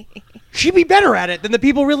 She'd be better at it than the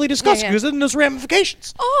people really discuss Yeah. because then there's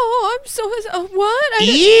ramifications. Oh, I'm so what?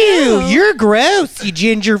 Ew, you're gross, you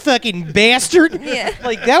ginger fucking bastard. Yeah.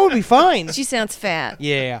 Like, that would be fine. She sounds fat.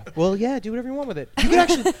 Yeah. Well, yeah, do whatever you want with it. You could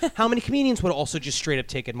actually, how many comedians would also just straight up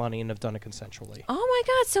taken money and have done it consensually? Oh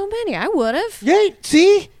my God, so many. I would have. Yeah,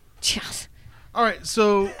 see? Just All right,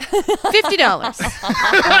 so $50.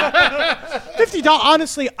 $50.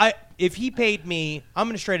 Honestly, if he paid me, I'm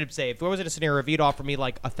going to straight up say, if I was in a scenario, if he'd offer me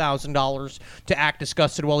like $1,000 to act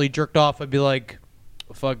disgusted while he jerked off, I'd be like,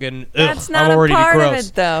 fucking, That's not I'm a already part gross. of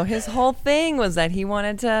it, though. His whole thing was that he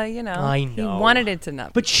wanted to, I know. he wanted it to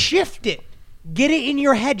not But shift it. Get it in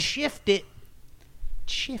your head. Shift it.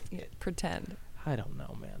 pretend. I don't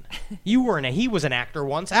know, man. He was an actor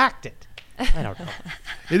once. Act it. I don't know.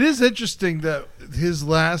 it is interesting that his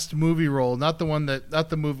last movie role, not the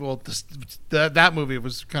movie. Well, that movie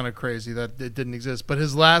was kind of crazy that it didn't exist. But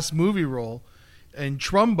his last movie role in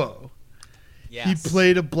Trumbo, Yes. he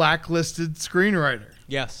played a blacklisted screenwriter.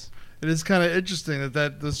 Yes. It is kind of interesting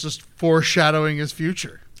that's just foreshadowing his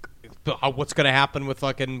future. But what's going to happen with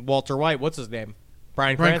fucking Walter White? What's his name?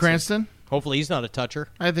 Bryan Cranston? Hopefully he's not a toucher.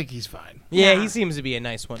 I think he's fine. Yeah, he seems to be a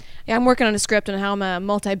nice one. Yeah, I'm working on a script on how I'm a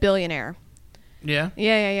multi-billionaire. Yeah?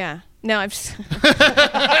 Yeah. No, I've just...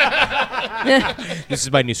 This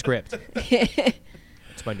is my new script.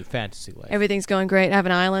 It's my new fantasy life. Everything's going great. I have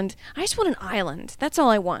an island. I just want an island. That's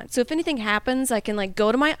all I want. So if anything happens, I can like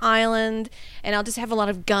go to my island and I'll just have a lot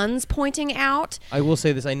of guns pointing out. I will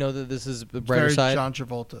say this. I know that this is the brighter Very side. John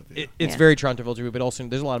Travolta. of you. It's Yeah. very John Travolta, but also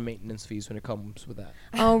there's a lot of maintenance fees when it comes with that.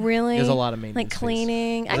 Oh, really? There's a lot of maintenance Like fees.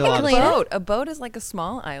 cleaning. I There's a lot can of clean stuff. it. A boat is like a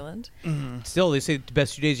small island. Still, they say the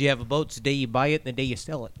best 2 days you have a boat's the day you buy it and the day you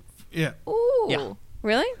sell it. Yeah. Ooh. Yeah.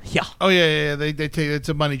 Really? Yeah. Oh, yeah. They take it's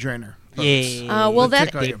a money drainer. Yeah. Well, They that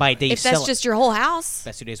take all Day your by money. day you if that's sell just it. your whole house.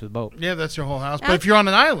 Best 2 days with boat. Yeah, that's your whole house. But if you're on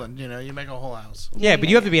an island, you make a whole house. Yeah, but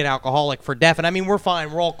you have to be an alcoholic for deaf. And I mean, we're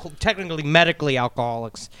fine. We're all technically medically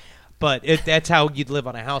alcoholics. But that's how you'd live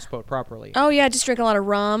on a houseboat properly. Oh yeah, just drink a lot of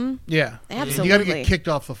rum. Yeah. Absolutely. You got to get kicked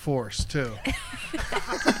off the force, too.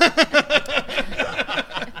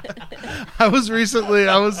 I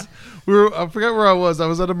forget where I was. I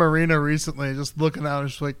was at a marina recently, just looking out and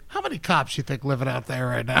just like, how many cops you think living out there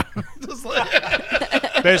right now? Just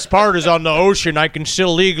like, Best part is on the ocean, I can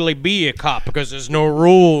still legally be a cop because there's no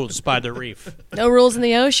rules by the reef. No rules in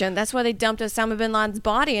the ocean. That's why they dumped Osama bin Laden's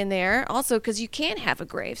body in there. Also, because you can't have a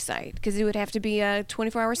grave site because it would have to be a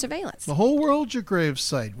 24-hour surveillance. the whole world's your grave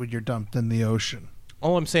site when you're dumped in the ocean.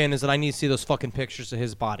 All I'm saying is that I need to see those fucking pictures of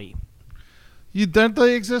his body. You don't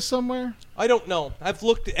they exist somewhere? I don't know. I've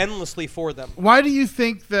looked endlessly for them. Why do you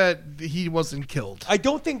think that he wasn't killed? I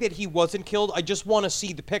don't think that he wasn't killed. I just want to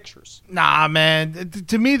see the pictures. Nah, man.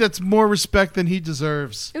 To me, that's more respect than he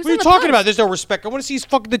deserves. It was What are in you the talking post. about? There's no respect. I want to see his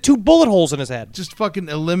the 2 bullet holes in his head. Just fucking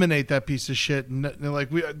eliminate that piece of shit. And like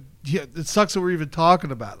it sucks that we're even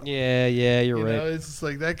talking about him. Yeah, you're You right. know, it's just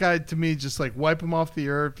like that guy to me. Just like wipe him off the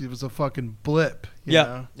earth. He was a fucking blip. You Yeah,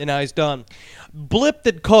 know? and now he's done. Blip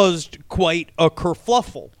that caused quite a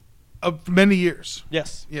kerfluffle. Of many years.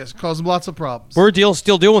 Yes. Yes, caused him lots of problems. We're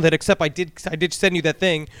still dealing with it, except I did send you that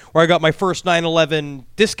thing where I got my first 9/11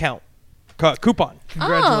 discount coupon.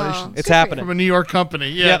 Congratulations. It's happening. From a New York company.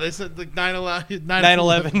 Yeah, Yep. they said like 9/11.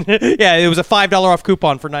 9/11. Yeah, it was a $5 off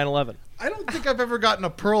coupon for 9/11. I don't think I've ever gotten a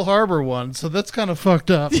Pearl Harbor one, so that's kind of fucked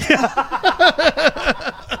up.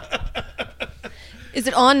 Is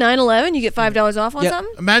it on 9/11? You get $5 off on Yep.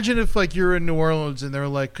 something? Imagine if like you're in New Orleans and they're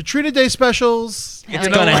like Katrina Day specials. It's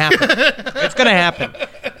gonna happen. It's gonna happen.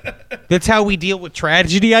 That's how we deal with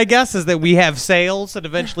tragedy, I guess, is that we have sales and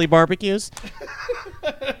eventually barbecues.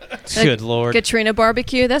 Good Lord. Katrina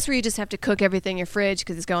barbecue. That's where you just have to cook everything in your fridge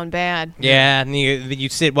because it's going bad. Yeah, and you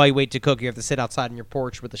sit while you wait to cook. You have to sit outside on your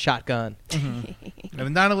porch with a shotgun. And a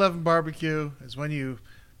 9/11 barbecue is when you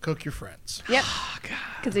cook your friends. Yep.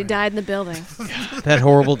 Because he died in the building. That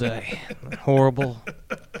horrible day. Horrible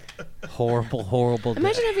day.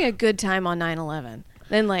 Imagine having a good time on 9/11.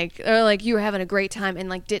 Then or you were having a great time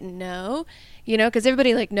and didn't know, because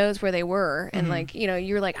everybody knows where they were and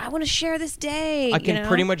you were like, I want to share this day. I can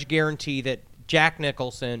pretty much guarantee that Jack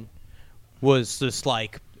Nicholson was just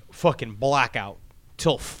fucking blackout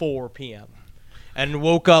till 4 p.m. and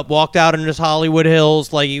walked out in his Hollywood Hills,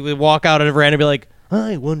 he would walk out and and be like,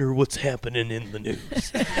 I wonder what's happening in the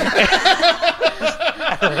news.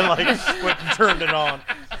 Went and turned it on.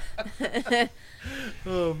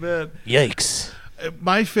 Oh man. Yikes.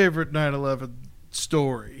 My favorite 9/11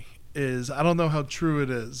 story is, I don't know how true it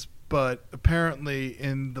is, but apparently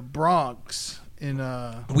in the Bronx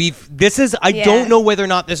I don't know whether or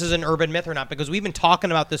not this is an urban myth or not, because we've been talking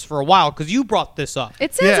about this for a while, because you brought this up.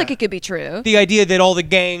 It sounds Yeah. like it could be true. The idea that all the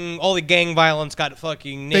gang violence got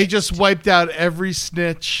fucking They nicked. just wiped out every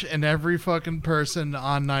snitch and every fucking person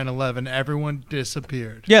on 9/11. Everyone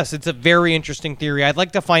disappeared. Yes, it's a very interesting theory. I'd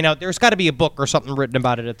like to find out. There's got to be a book or something written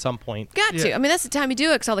about it at some point. Got to. Yeah. I mean, that's the time you do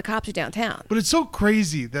it because all the cops are downtown. But it's so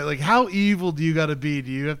crazy that how evil do you got to be? Do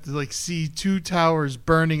you have to see 2 towers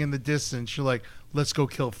burning in the distance? You're like, let's go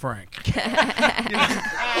kill Frank.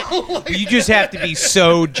 You just have to be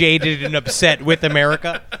so jaded and upset with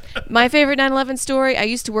America. My favorite 9/11 story, I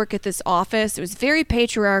used to work at this office. It was very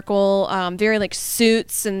patriarchal, very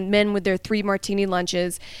suits and men with their 3 martini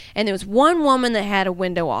lunches. And there was one woman that had a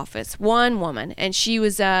window office. One woman. And she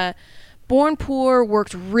was born poor,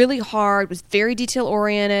 worked really hard, was very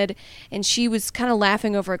detail-oriented. And she was kind of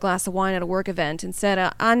laughing over a glass of wine at a work event and said,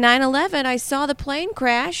 on 9/11, I saw the plane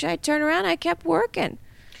crash. I turned around, I kept working.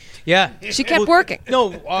 Yeah. She kept working.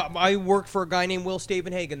 No, I worked for a guy named Will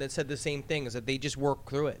Stavenhagen that said the same thing, is that they just work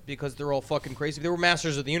through it because they're all fucking crazy. They were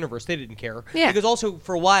masters of the universe. They didn't care. Yeah. Because also,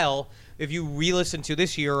 for a while, if you re-listen to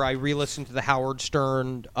this year, I re-listened to the Howard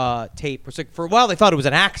Stern tape. It's for a while, they thought it was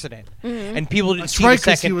an accident. Mm-hmm. And people didn't That's see right,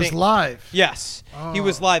 the second he was thing. live. Yes, he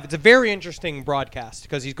was live. It's a very interesting broadcast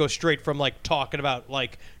because he goes straight from talking about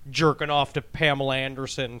jerking off to Pamela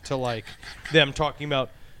Anderson to them talking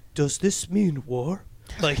about, does this mean war?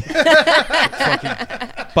 Fucking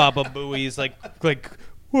Baba Booey's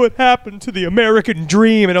what happened to the American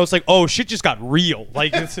dream? And I was like, oh, shit just got real.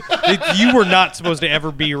 You were not supposed to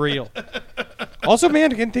ever be real. Also,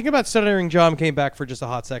 man, think about Stuttering John came back for just a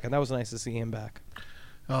hot second. That was nice to see him back.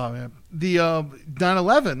 Oh man, the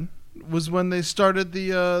 9/11 was when they started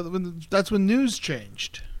that's when news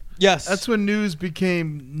changed. Yes. That's when news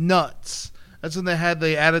became nuts. That's when they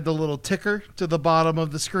added the little ticker to the bottom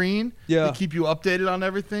of the screen to keep you updated on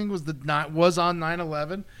everything. Was on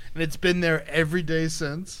 9/11, and it's been there every day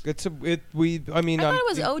since. I thought it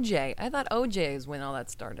was OJ. I thought OJ is when all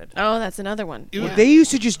that started. Oh, that's another one. They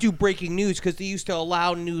used to just do breaking news because they used to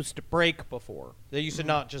allow news to break before. They used to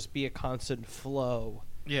not just be a constant flow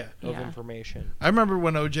of information. I remember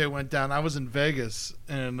when OJ went down. I was in Vegas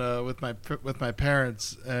and with my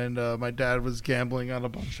parents, and my dad was gambling on a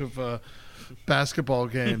bunch of basketball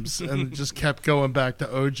games and just kept going back to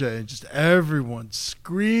OJ, and just everyone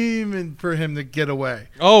screaming for him to get away.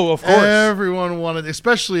 Oh, of course. Everyone wanted,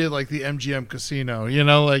 especially at the MGM casino,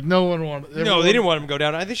 no one wanted. No, they didn't want him to go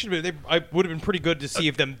down. I would have been pretty good to see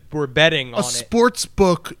if them were betting on A it. sports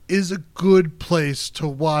book is a good place to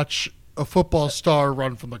watch a football star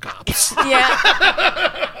run from the cops. Yeah.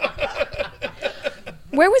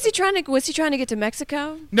 Where was he trying to? Was he trying to get to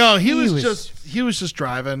Mexico? No, he was just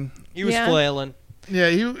driving. He was Yeah. flailing. Yeah,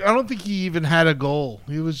 I don't think he even had a goal.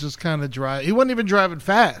 He was just kind of driving. He wasn't even driving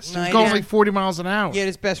fast. He was No, going yeah. like 40 miles an hour. He had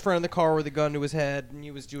his best friend in the car with a gun to his head, and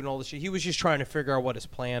he was doing all this shit. He was just trying to figure out what his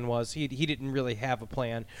plan was. He didn't really have a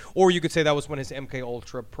plan. Or you could say that was when his MK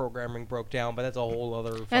Ultra programming broke down, but that's a whole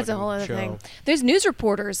other That's a fucking whole other show. thing. There's news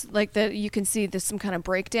reporters like that. You can see there's some kind of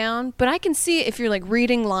breakdown, but I can see if you're like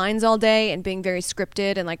reading lines all day and being very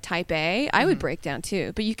scripted and like type A, I would break down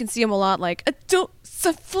too. But you can see them a lot like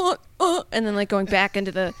and then like going back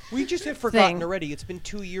into the We just have forgotten thing. already. It's been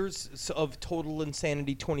 2 years of total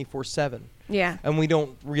insanity 24/7. yeah. And we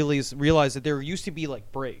don't realize that there used to be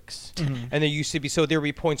like breaks, and there used to be there would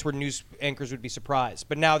be points where news anchors would be surprised,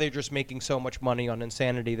 but now they're just making so much money on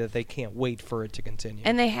insanity that they can't wait for it to continue.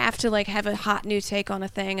 And they have to like have a hot new take on a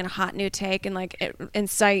thing and a hot new take and like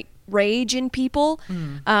incite rage in people.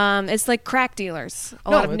 It's like crack dealers.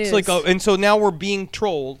 A lot of news. like and so now we're being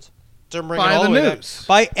trolled to bring By it all the the way back, news.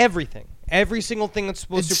 by everything, every single thing that's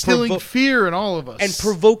supposed to Instilling provoke fear in all of us. and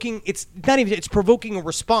provoking. It's not even. It's provoking a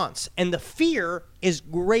response, and the fear is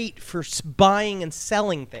great for buying and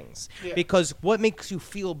selling things because what makes you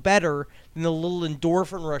feel better than the little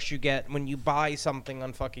endorphin rush you get when you buy something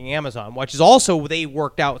on fucking Amazon, which is also they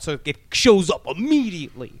worked out so it shows up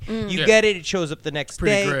immediately. You get it shows up the next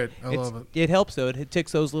Pretty day. great. I love it. It helps though. It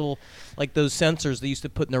takes those little like those sensors they used to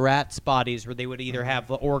put in the rats' bodies where they would either have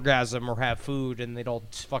the orgasm or have food and they'd all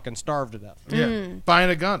fucking starve to death. Yeah,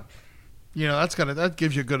 buying a gun. You know, that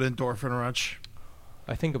gives you a good endorphin rush.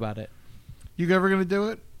 I think about it. You ever gonna do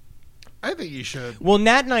it? I think you should. Well,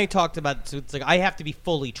 Nat and I talked about so it's like I have to be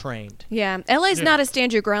fully trained. Yeah, LA's not a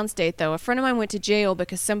stand your ground state though. A friend of mine went to jail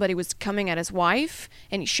because somebody was coming at his wife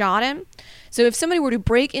and he shot him. So if somebody were to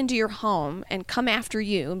break into your home and come after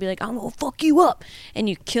you and be like, "I'm gonna fuck you up," and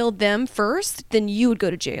you killed them first, then you would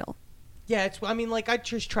go to jail. Yeah, it's. I mean, like I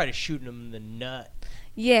just try to shoot him in the nut.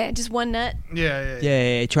 Yeah, just one nut Yeah.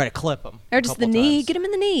 Yeah, try to clip him. or just the knee. Get him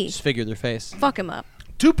in the knee. Just figure their face. Fuck him up.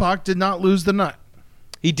 Tupac did not lose the nut.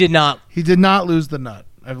 He did not. He did not lose the nut.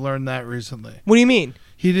 I've learned that recently. What do you mean?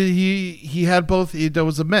 He did. He had both. There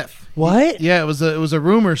was a myth. What? Yeah, it was a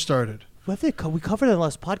rumor started. We covered it in the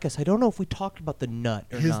last podcast. I don't know if we talked about the nut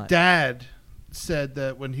or His not. dad said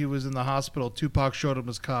that when he was in the hospital, Tupac showed him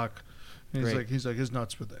his cock. And Great. he's like his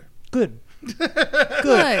nuts were there. Good.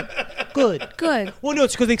 Good. Good. Good. Well, no,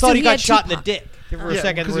 it's because they So thought he he got had shot in the Tupac. dick for a Yeah,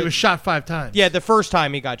 second. because he was shot 5 times. Yeah, the first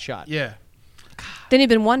time he got shot. Yeah. Then he'd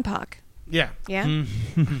been one Pac. Yeah. Yeah.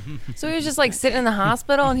 So he was just like sitting in the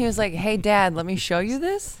hospital and he was like, "Hey, Dad, let me show you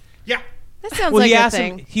this." Yeah. That sounds Well, like he a asked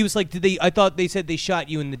thing. him. He was like, "Did they? I thought they said they shot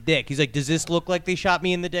you in the dick." He's like, "Does this look like they shot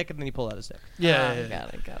me in the dick?" And then he pulled out his dick. Yeah.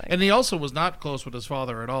 Got it. And he also was not close with his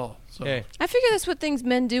father at all. So Yeah. I figure that's what things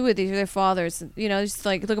men do with their fathers. You know, just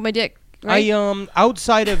like, look at my dick. Right?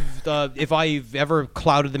 Outside of if I've ever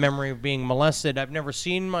clouded the memory of being molested, I've never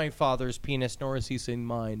seen my father's penis, nor has he seen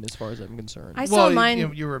mine, as far as I'm concerned. I saw well,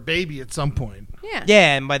 mine. you were a baby at some point. Yeah.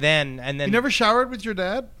 Yeah, and by then, and then You never showered with your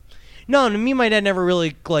dad? no, me and my dad never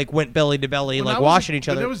really like went belly to belly, When like I was- washing each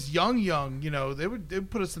When other. I was young, you know, they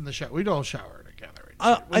would put us in the shower. We'd all shower together.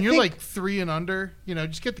 I When you're think- like 3 and under, you know,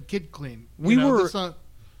 just get the kid clean. We You know, were- that's not-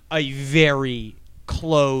 A very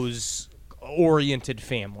close oriented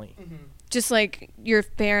family. Just like your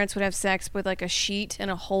parents would have sex with like a sheet and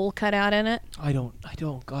a hole cut out in it. I don't,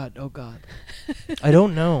 God, oh God. I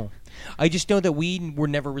don't know. I just know that we were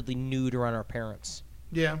never really nude around our parents.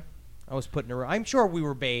 yeah. I was putting her, I'm sure we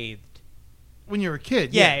were bathed. When you're a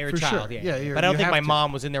kid, Yeah, you're a for child, sure. yeah. you're- But I don't you think have my to.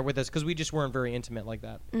 mom was in there with us because we just weren't very intimate like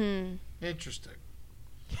that. Interesting.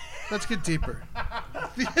 Let's get deeper.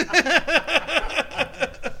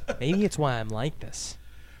 Maybe it's why I'm like this.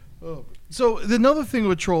 Oh. So another thing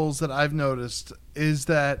with trolls that I've noticed is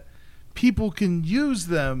that people can use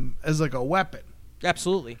them as like a weapon,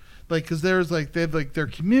 Absolutely. like because they have like their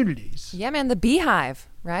communities. Yeah, man, the Beehive,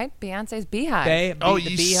 right? Beyonce's Beehive. Oh,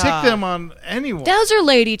 the you beehive. sick them on anyone. Those are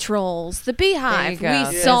lady trolls. The Beehive. There you go.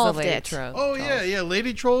 We There's solved the lady it. Oh yeah,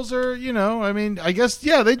 lady trolls are, you know, I mean, I guess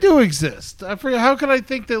they do exist. I forget, how could I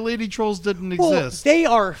think that lady trolls didn't Well, exist? they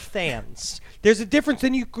are fans. There's a difference.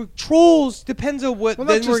 Then trolls depends on what. Well,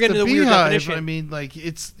 not then just we're getting the to the weird Beehive. definition. I mean, like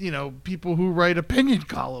it's, you know, people who write opinion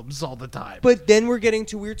columns all the time. But then we're getting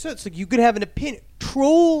to weird stuff. Like you could have an opinion.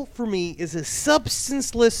 Troll for me is a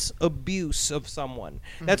substanceless abuse of someone.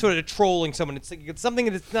 That's what a trolling someone. It's something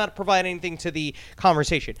that's not providing anything to the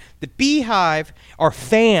conversation. The Beehive are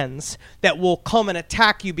fans that will come and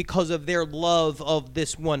attack you because of their love of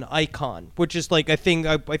this one icon, which is like a thing.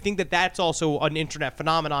 I think that's also an internet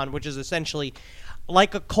phenomenon, which is essentially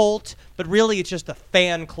like a cult, but really it's just a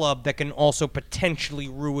fan club that can also potentially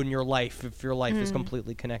ruin your life if your life is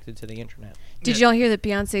completely connected to the internet. Did y'all hear that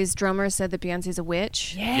Beyonce's drummer said that Beyonce's a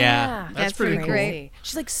witch? Yeah. That's pretty cool. Great.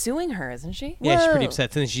 She's like suing her, isn't she? Yeah, she's pretty Whoa.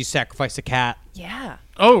 upset. And then she sacrificed a cat. Yeah.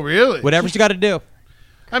 Oh, really? Whatever she got to do.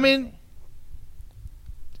 I mean,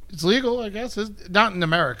 it's legal, I guess. It's not in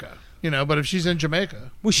America, but if she's in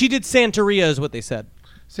Jamaica, Well, she did Santeria is what they said.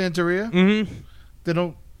 Santeria, Mm-hmm. they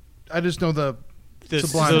don't. I just know the The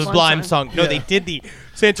Sublime Sublime song. No, Yeah. they did the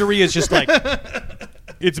Santeria is just like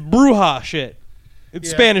it's bruja shit. It's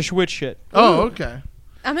Yeah. Spanish witch shit. Oh, okay.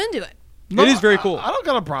 I'm into it. It is very cool. I don't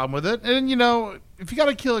got a problem with it. And if you got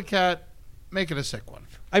to kill a cat, make it a sick one.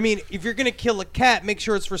 I mean, if you're gonna kill a cat, make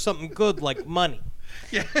sure it's for something good like money.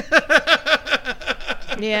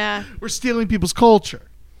 Yeah. We're stealing people's culture.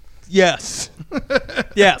 Yes.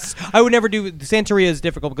 Yes. I would never do Santeria is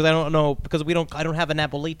difficult because I don't know I don't have an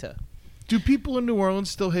abuelita. Do people in New Orleans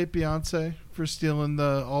still hate Beyonce for stealing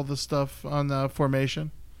all the stuff on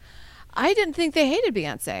Formation? I didn't think they hated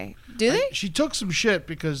Beyonce. Do they? She took some shit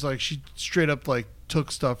because she straight up took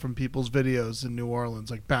stuff from people's videos in New Orleans,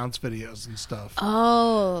 like bounce videos and stuff.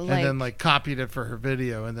 Oh, And then copied it for her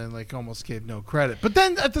video and then almost gave no credit. But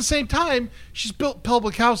then at the same time, she's built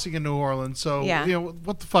public housing in New Orleans, so Yeah.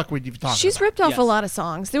 what the fuck would you be talking she's about? ripped off Yes. a lot of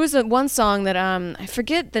songs. There was one song that I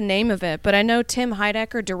forget the name of it, but I know Tim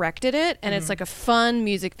Heidecker directed it, and it's like a fun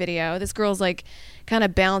music video. This girl's kind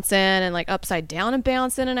of bouncing and upside down and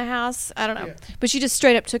bouncing in a house. I don't know, but she just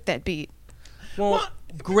straight up took that beat. Well,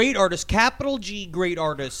 great artists, capital G, great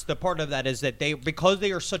artists. The part of that is that because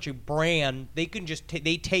they are such a brand, they can just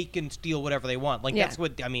they take and steal whatever they want. Yeah. That's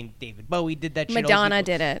what David Bowie did that shit. Madonna Other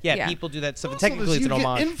people- did it. Yeah. People do that stuff. And Also, technically, it's you an get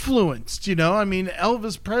homage. influenced, I mean,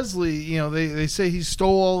 Elvis Presley, they say he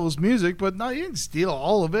stole all of his music, but no, he didn't steal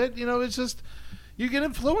all of it. It's just you get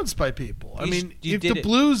influenced by people. I mean, you if did the it.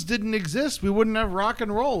 blues didn't exist, we wouldn't have rock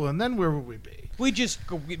and roll, and then where would we be? We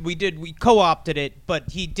co-opted it, but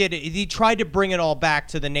he did it. He tried to bring it all back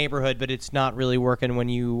to the neighborhood, but it's not really working when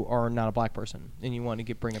you are not a black person and you want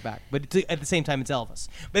to bring it back. But at the same time, it's Elvis.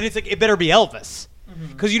 But it's it better be Elvis,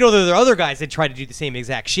 because there are other guys that try to do the same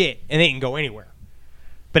exact shit and they didn't go anywhere.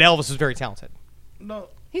 But Elvis was very talented. No.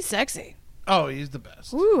 He's sexy. Oh, he's the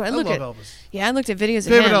best. Ooh, I love at Elvis. Yeah, I looked at videos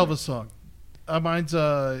Favorite of him. Elvis song? Mine's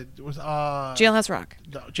Jailhouse Rock.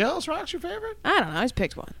 No, Jailhouse Rock's your favorite? I don't know. I just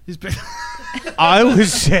picked one. He's been I would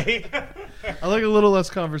say I like a little less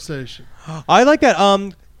conversation. I like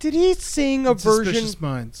that. Did he sing a version? Suspicious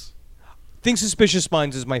Minds. I think "Suspicious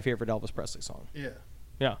Minds" is my favorite Elvis Presley song. Yeah.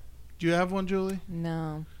 Yeah. Do you have one, Julie?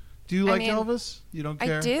 No. Do you I like mean, Elvis? You don't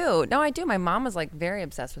care? I do. No, I do. My mom was very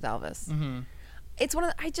obsessed with Elvis. Mm-hmm. It's one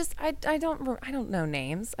of the, I don't know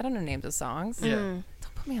names. I don't know names of songs. Yeah. Don't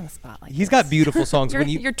put me on the spot like He's this. got beautiful songs. You're, when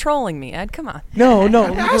you you're trolling me, Ed. Come on. no, leave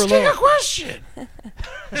her Asking alone. a question.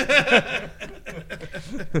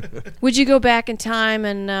 Would you go back in time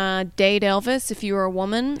and date Elvis if you were a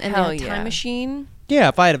woman and Hell had a time yeah. machine? Yeah,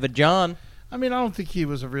 if I had a John. I mean, I don't think he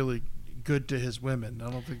was a really good to his women.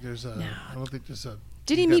 I don't think there's a. I don't think there's a.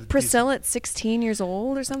 Did he got a meet Priscilla at 16 years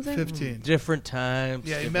old or something? 15. Different times.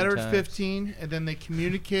 Yeah, he met her at 15, and then they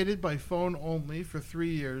communicated by phone only for 3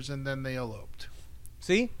 years, and then they eloped.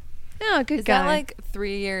 See? Yeah, good Is guy. that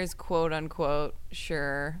 3 years, quote unquote?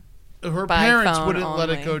 Sure. Her By parents phone wouldn't let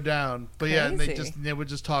it only. go down, but yeah, and Crazy. they would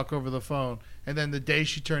just talk over the phone. And then the day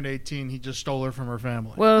she turned 18, he just stole her from her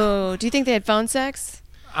family. Whoa, do you think they had phone sex?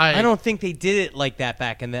 I don't think they did it like that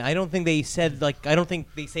back in the. I don't think they said I don't think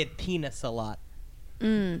they said penis a lot.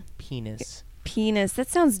 Penis. Penis. That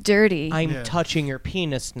sounds dirty. I'm Yeah. touching your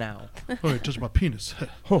penis now. Oh, touch my penis.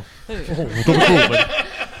 Ooh,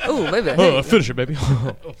 baby. Finish it, baby.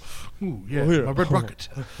 Ooh, yeah, my red rocket.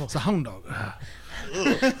 It's a hound dog.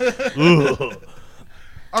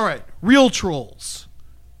 All right, real trolls.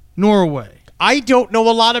 Norway. I don't know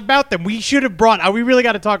a lot about them. We should have brought. We really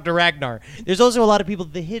got to talk to Ragnar. There's also a lot of people,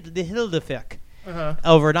 the Hildefik,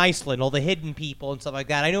 over in Iceland, all the hidden people and stuff like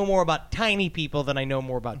that. I know more about tiny people than I know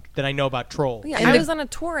about trolls. Yeah, I was on a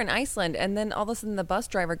tour in Iceland, and then all of a sudden the bus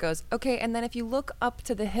driver goes, "Okay," and then if you look up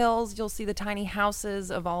to the hills, you'll see the tiny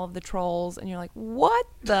houses of all of the trolls, and you're like, "What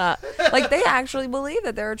the?" Like they actually believe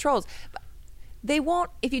that there are trolls. But they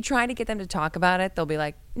won't. If you try to get them to talk about it, they'll be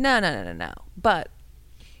like, "No." But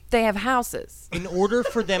they have houses. In order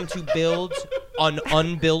for them to build on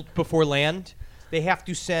unbuilt before land, they have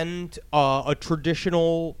to send a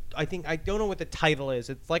traditional. I don't know what the title is.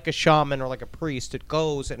 It's like a shaman or like a priest. It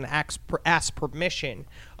goes and asks permission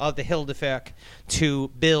of the Hildefek to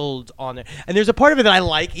build on it. And there's a part of it that I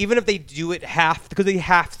like, even if they do it half, because they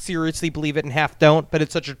half seriously believe it and half don't. But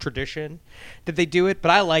it's such a tradition that they do it.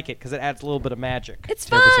 But I like it because it adds a little bit of magic. It's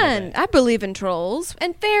to every single fun. day. I believe in trolls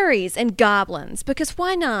and fairies and goblins because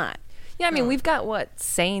why not? Yeah, I mean, we've got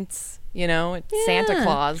saints, Santa Yeah.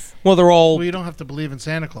 Claus. Well, they're all. Well, you don't have to believe in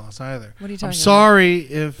Santa Claus either. What are you I'm talking sorry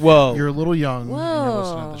if Whoa. you're a little young and you're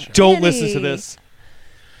listening to the show. Don't Eddie. listen to this.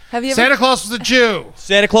 Have you ever? Santa Claus was a Jew.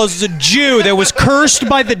 Santa Claus is a Jew that was cursed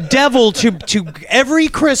by the devil to every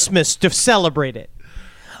Christmas to celebrate it.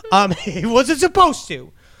 He wasn't supposed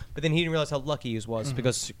to, but then he didn't realize how lucky he was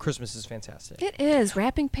because Christmas is fantastic. It is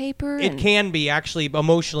wrapping paper. It and can be actually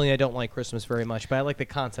emotionally. I don't like Christmas very much, but I like the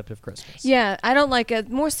concept of Christmas. Yeah, I don't like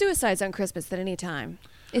more suicides on Christmas than any time.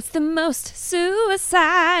 It's the most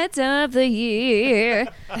suicides of the year.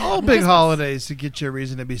 All big holidays to get you a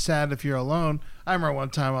reason to be sad if you're alone. I remember one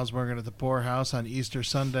time I was working at the poorhouse on Easter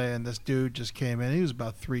Sunday, and this dude just came in. He was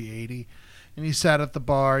about 380, and he sat at the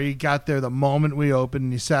bar. He got there the moment we opened,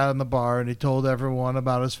 and he sat in the bar, and he told everyone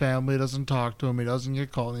about his family. He doesn't talk to him. He doesn't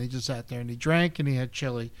get called, and he just sat there, and he drank, and he had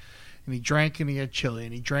chili, and he drank, and he had chili,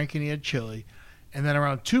 and he drank, and he had chili. And then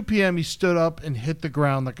around 2 p.m., he stood up and hit the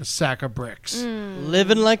ground like a sack of bricks.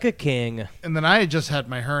 Living like a king. And then I had just had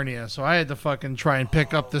my hernia, so I had to fucking try and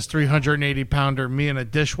pick up this 380-pounder, me in a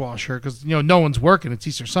dishwasher, because, no one's working. It's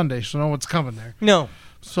Easter Sunday, so no one's coming there. No.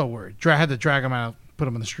 So worried. I had to drag him out, put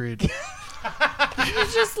him in the street. You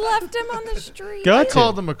just left him on the street. I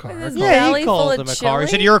called him a car. His Yeah, belly he full called of him a chili? car. He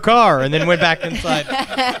said, "You're a car," and then went back inside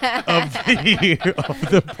of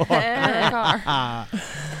the bar. Car.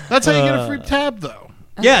 That's how you get a free tab, though.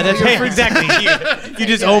 Yeah, that's exactly. You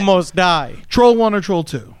just almost die. Troll 1 or Troll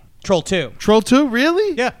 2? Troll 2. Troll 2?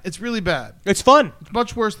 Really? Yeah. It's really bad. It's fun. It's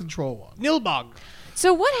much worse than Troll 1. Nilbog.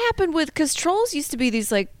 So what happened with, because trolls used to be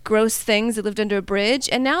these gross things that lived under a bridge,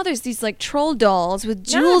 and now there's these troll dolls with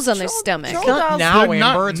jewels on their stomach. troll Not dolls. now, They're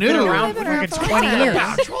not Amber. It's been new. around for They've been fucking around for 20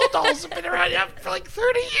 years. Troll dolls have been around for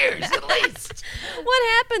 30 years at least.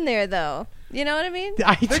 What happened there, though? You know what I mean?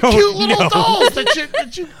 I They're don't cute little know. dolls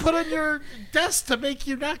that you put on your desk to make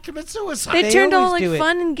you not commit suicide. They They turned all always do it.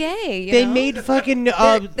 fun and gay. They know? made fucking.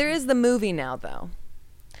 There is the movie now, though.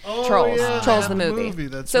 Oh, Trolls. yeah, they Trolls have the movie.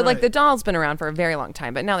 That's So, right. the doll's been around for a very long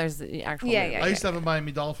time, but now there's the actual Yeah, movie. yeah, I used to have a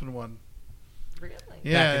Miami Dolphin one. Really?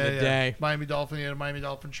 Yeah, Back in the day. Miami Dolphin. He had a Miami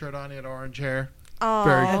Dolphin shirt on. He had orange hair. Aw.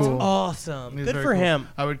 Very That's cool. awesome. He was Good very for cool. him.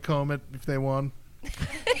 I would comb it if they won.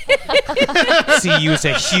 See you as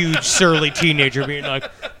a huge surly teenager being like,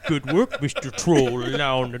 "Good work, Mr. Troll,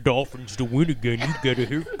 allowing the Dolphins to win again. You get a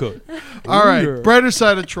haircut." All right, Yeah. brighter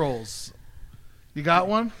side of trolls. You got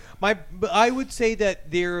one? I would say that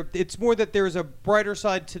it's more that there's a brighter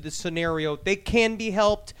side to the scenario. They can be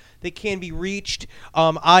helped. They can be reached.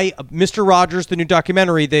 Mr. Rogers, the new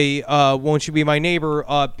documentary, they Won't You Be My Neighbor,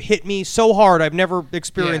 hit me so hard. I've never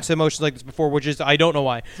experienced emotions like this before, which is I don't know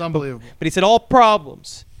why. It's unbelievable. But he said all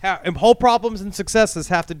problems, whole problems and successes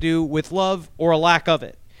have to do with love or a lack of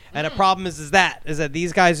it. And a problem is that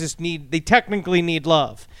these guys they technically need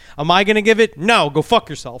love. Am I going to give it? No, go fuck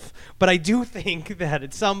yourself. But I do think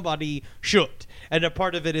that somebody should. And a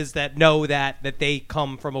part of it is that that they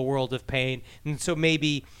come from a world of pain. And so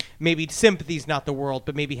maybe sympathy's not the world,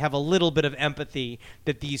 but maybe have a little bit of empathy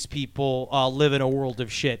that these people live in a world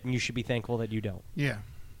of shit, and you should be thankful that you don't. Yeah.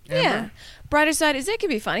 Yeah. Brighter side is it can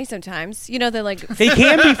be funny sometimes. They're like... They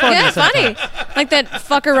can be funny. yeah, sometimes. funny. Like that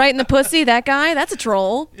fucker right in the pussy, that guy, that's a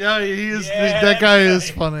troll. Yeah, he is. That guy is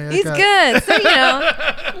funny. That He's guy. good.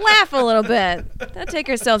 So, laugh a little bit. Don't take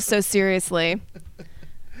ourselves so seriously.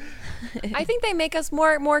 I think they make us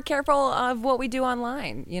more careful of what we do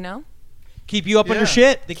online, Keep you up on Yeah. your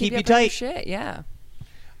shit. They keep you up on your tight. shit, yeah.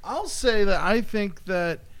 I'll say that I think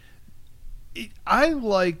that I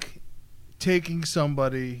like taking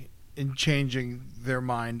somebody and changing their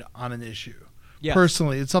mind on an issue. Yes.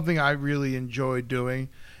 Personally, it's something I really enjoy doing.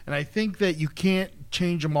 And I think that you can't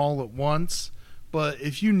change them all at once. But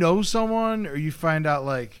if you know someone or you find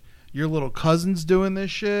out your little cousin's doing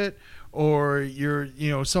this shit or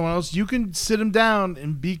someone else, you can sit them down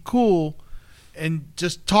and be cool and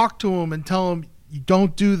just talk to them and tell them you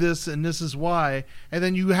don't do this and this is why. And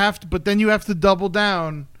then you have to double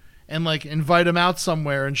down and invite them out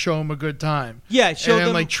somewhere and show them a good time. Yeah, show and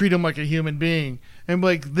then them- treat them like a human being. And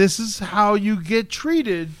this is how you get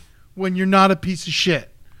treated when you're not a piece of shit.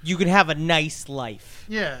 You can have a nice life.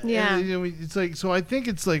 Yeah. Yeah. And it's so I think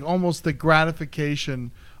it's almost the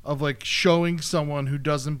gratification of showing someone who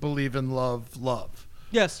doesn't believe in love.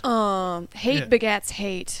 Yes. Hate begats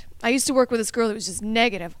hate. I used to work with this girl that was just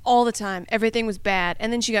negative all the time. Everything was bad.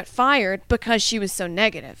 And then she got fired because she was so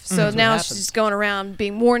negative. So now she's just going around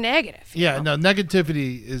being more negative. Yeah, no,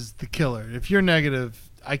 negativity is the killer. If you're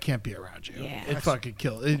negative, I can't be around you. Yeah. It fucking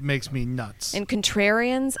kills. It makes me nuts. And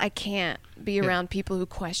contrarians, I can't be around people who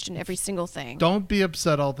question every single thing. Don't be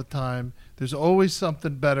upset all the time. There's always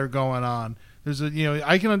something better going on.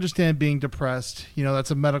 I can understand being depressed.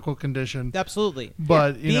 That's a medical condition. Absolutely.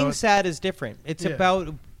 But being sad is different. It's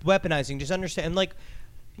about weaponizing. Just understand, I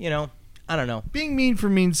don't know. Being mean for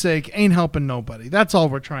mean's sake ain't helping nobody. That's all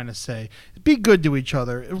we're trying to say. Be good to each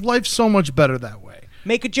other. Life's so much better that way.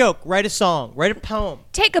 Make a joke. Write a song. Write a poem.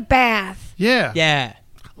 Take a bath. Yeah. Yeah.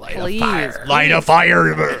 Please. Light a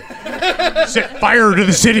fire. Set fire to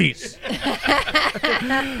the cities.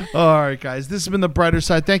 All right, guys. This has been The Brighter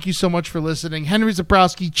Side. Thank you so much for listening. Henry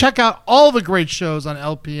Zebrowski. Check out all the great shows on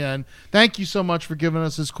LPN. Thank you so much for giving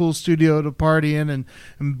us this cool studio to party in and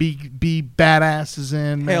be badasses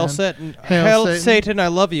in. Hail Satan. Hail Satan. I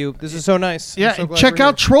love you. This is so nice. Yeah, so and check we're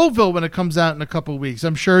out Trollville when it comes out in a couple of weeks.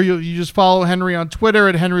 I'm sure you just follow Henry on Twitter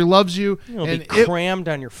at Henry Loves You. It'll be crammed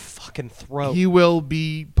down your fucking throat. He will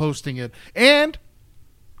be posting it. And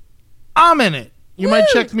I'm in it. You might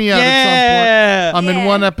check me out at some point. I'm in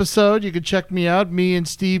one episode. You can check me out. Me and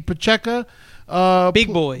Steve Pacheca.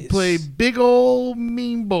 Big boys. Play big old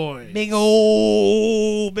mean boys. Big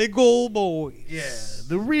old boys. Yeah.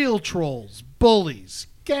 The real trolls, bullies,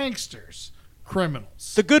 gangsters,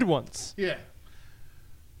 criminals. The good ones. Yeah.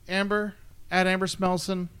 Amber, at Amber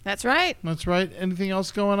Smelson. That's right. That's right. Anything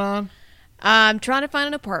else going on? I'm trying to find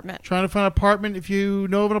an apartment. If you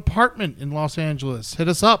know of an apartment in Los Angeles, hit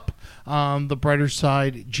us up on The Brighter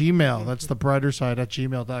Side Gmail. That's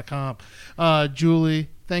thebrighter@gmail.com. Julie,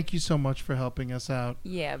 thank you so much for helping us out.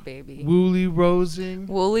 Yeah, baby. Woolly Rosing.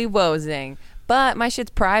 Woolly Wozing. But my shit's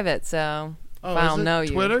private, so if I don't know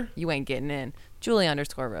Twitter? you ain't getting in.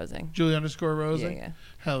 Julie_Rosing. Julie_Rosing? Yeah.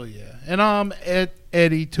 Hell yeah. And I'm at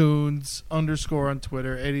Eddie Tunes _ on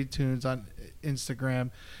Twitter, Eddie Tunes on Instagram.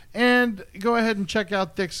 And go ahead and check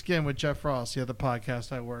out Thick Skin with Jeff Ross, the other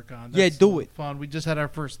podcast I work on. That's do it. Fun. We just had our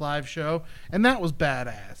first live show, and that was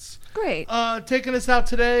badass. Great. Taking us out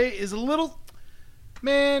today is a little...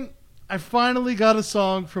 Man, I finally got a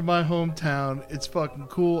song from my hometown. It's fucking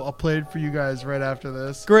cool. I'll play it for you guys right after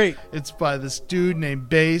this. Great. It's by this dude named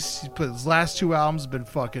Bass. He's put his last 2 albums have been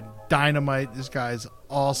fucking dynamite. This guy's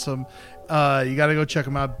awesome. You got to go check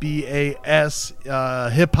him out. BAS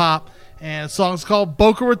hip hop. And the song's called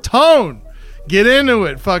Boca Raton. Get into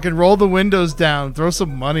it. Fucking roll the windows down. Throw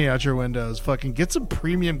some money out your windows. Fucking get some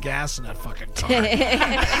premium gas in that fucking car.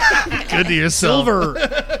 Good to yourself.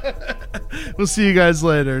 Silver. We'll see you guys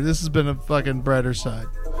later. This has been a fucking Brighter Side.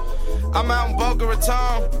 I'm out in Boca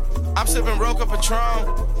Raton. I'm sipping Roca Patron.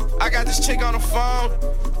 I got this chick on the phone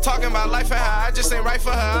talking about life and how I just ain't right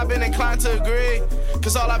for her. I've been inclined to agree,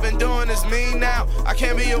 cause all I've been doing is me now. I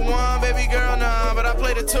can't be a 1, baby girl, nah, but I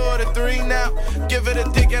play the 2 or the 3 now. Give it a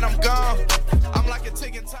dick and I'm gone. I'm like a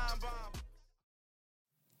ticking time bomb.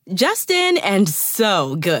 Just in and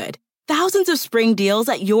so good. Thousands of spring deals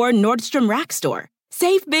at your Nordstrom Rack store.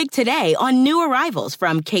 Save big today on new arrivals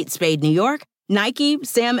from Kate Spade New York, Nike,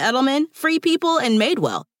 Sam Edelman, Free People, and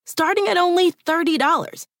Madewell, starting at only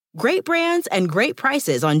 $30. Great brands and great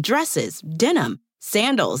prices on dresses, denim,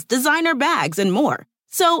 sandals, designer bags, and more.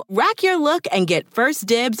 So rack your look and get first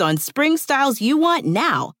dibs on spring styles you want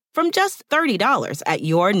now from just $30 at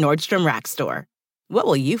your Nordstrom Rack store. What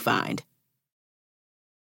will you find?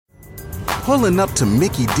 Pulling up to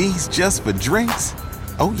Mickey D's just for drinks?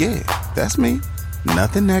 Oh yeah, that's me.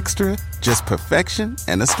 Nothing extra, just perfection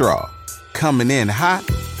and a straw. Coming in hot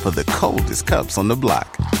for the coldest cups on the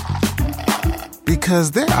block.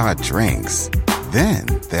 Because there are drinks. Then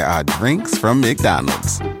there are drinks from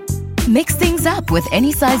McDonald's. Mix things up with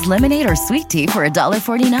any size lemonade or sweet tea for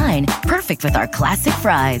 $1.49. Perfect with our classic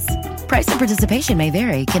fries. Price and participation may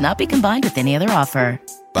vary. Cannot be combined with any other offer.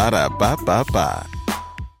 Ba-da-ba-ba-ba.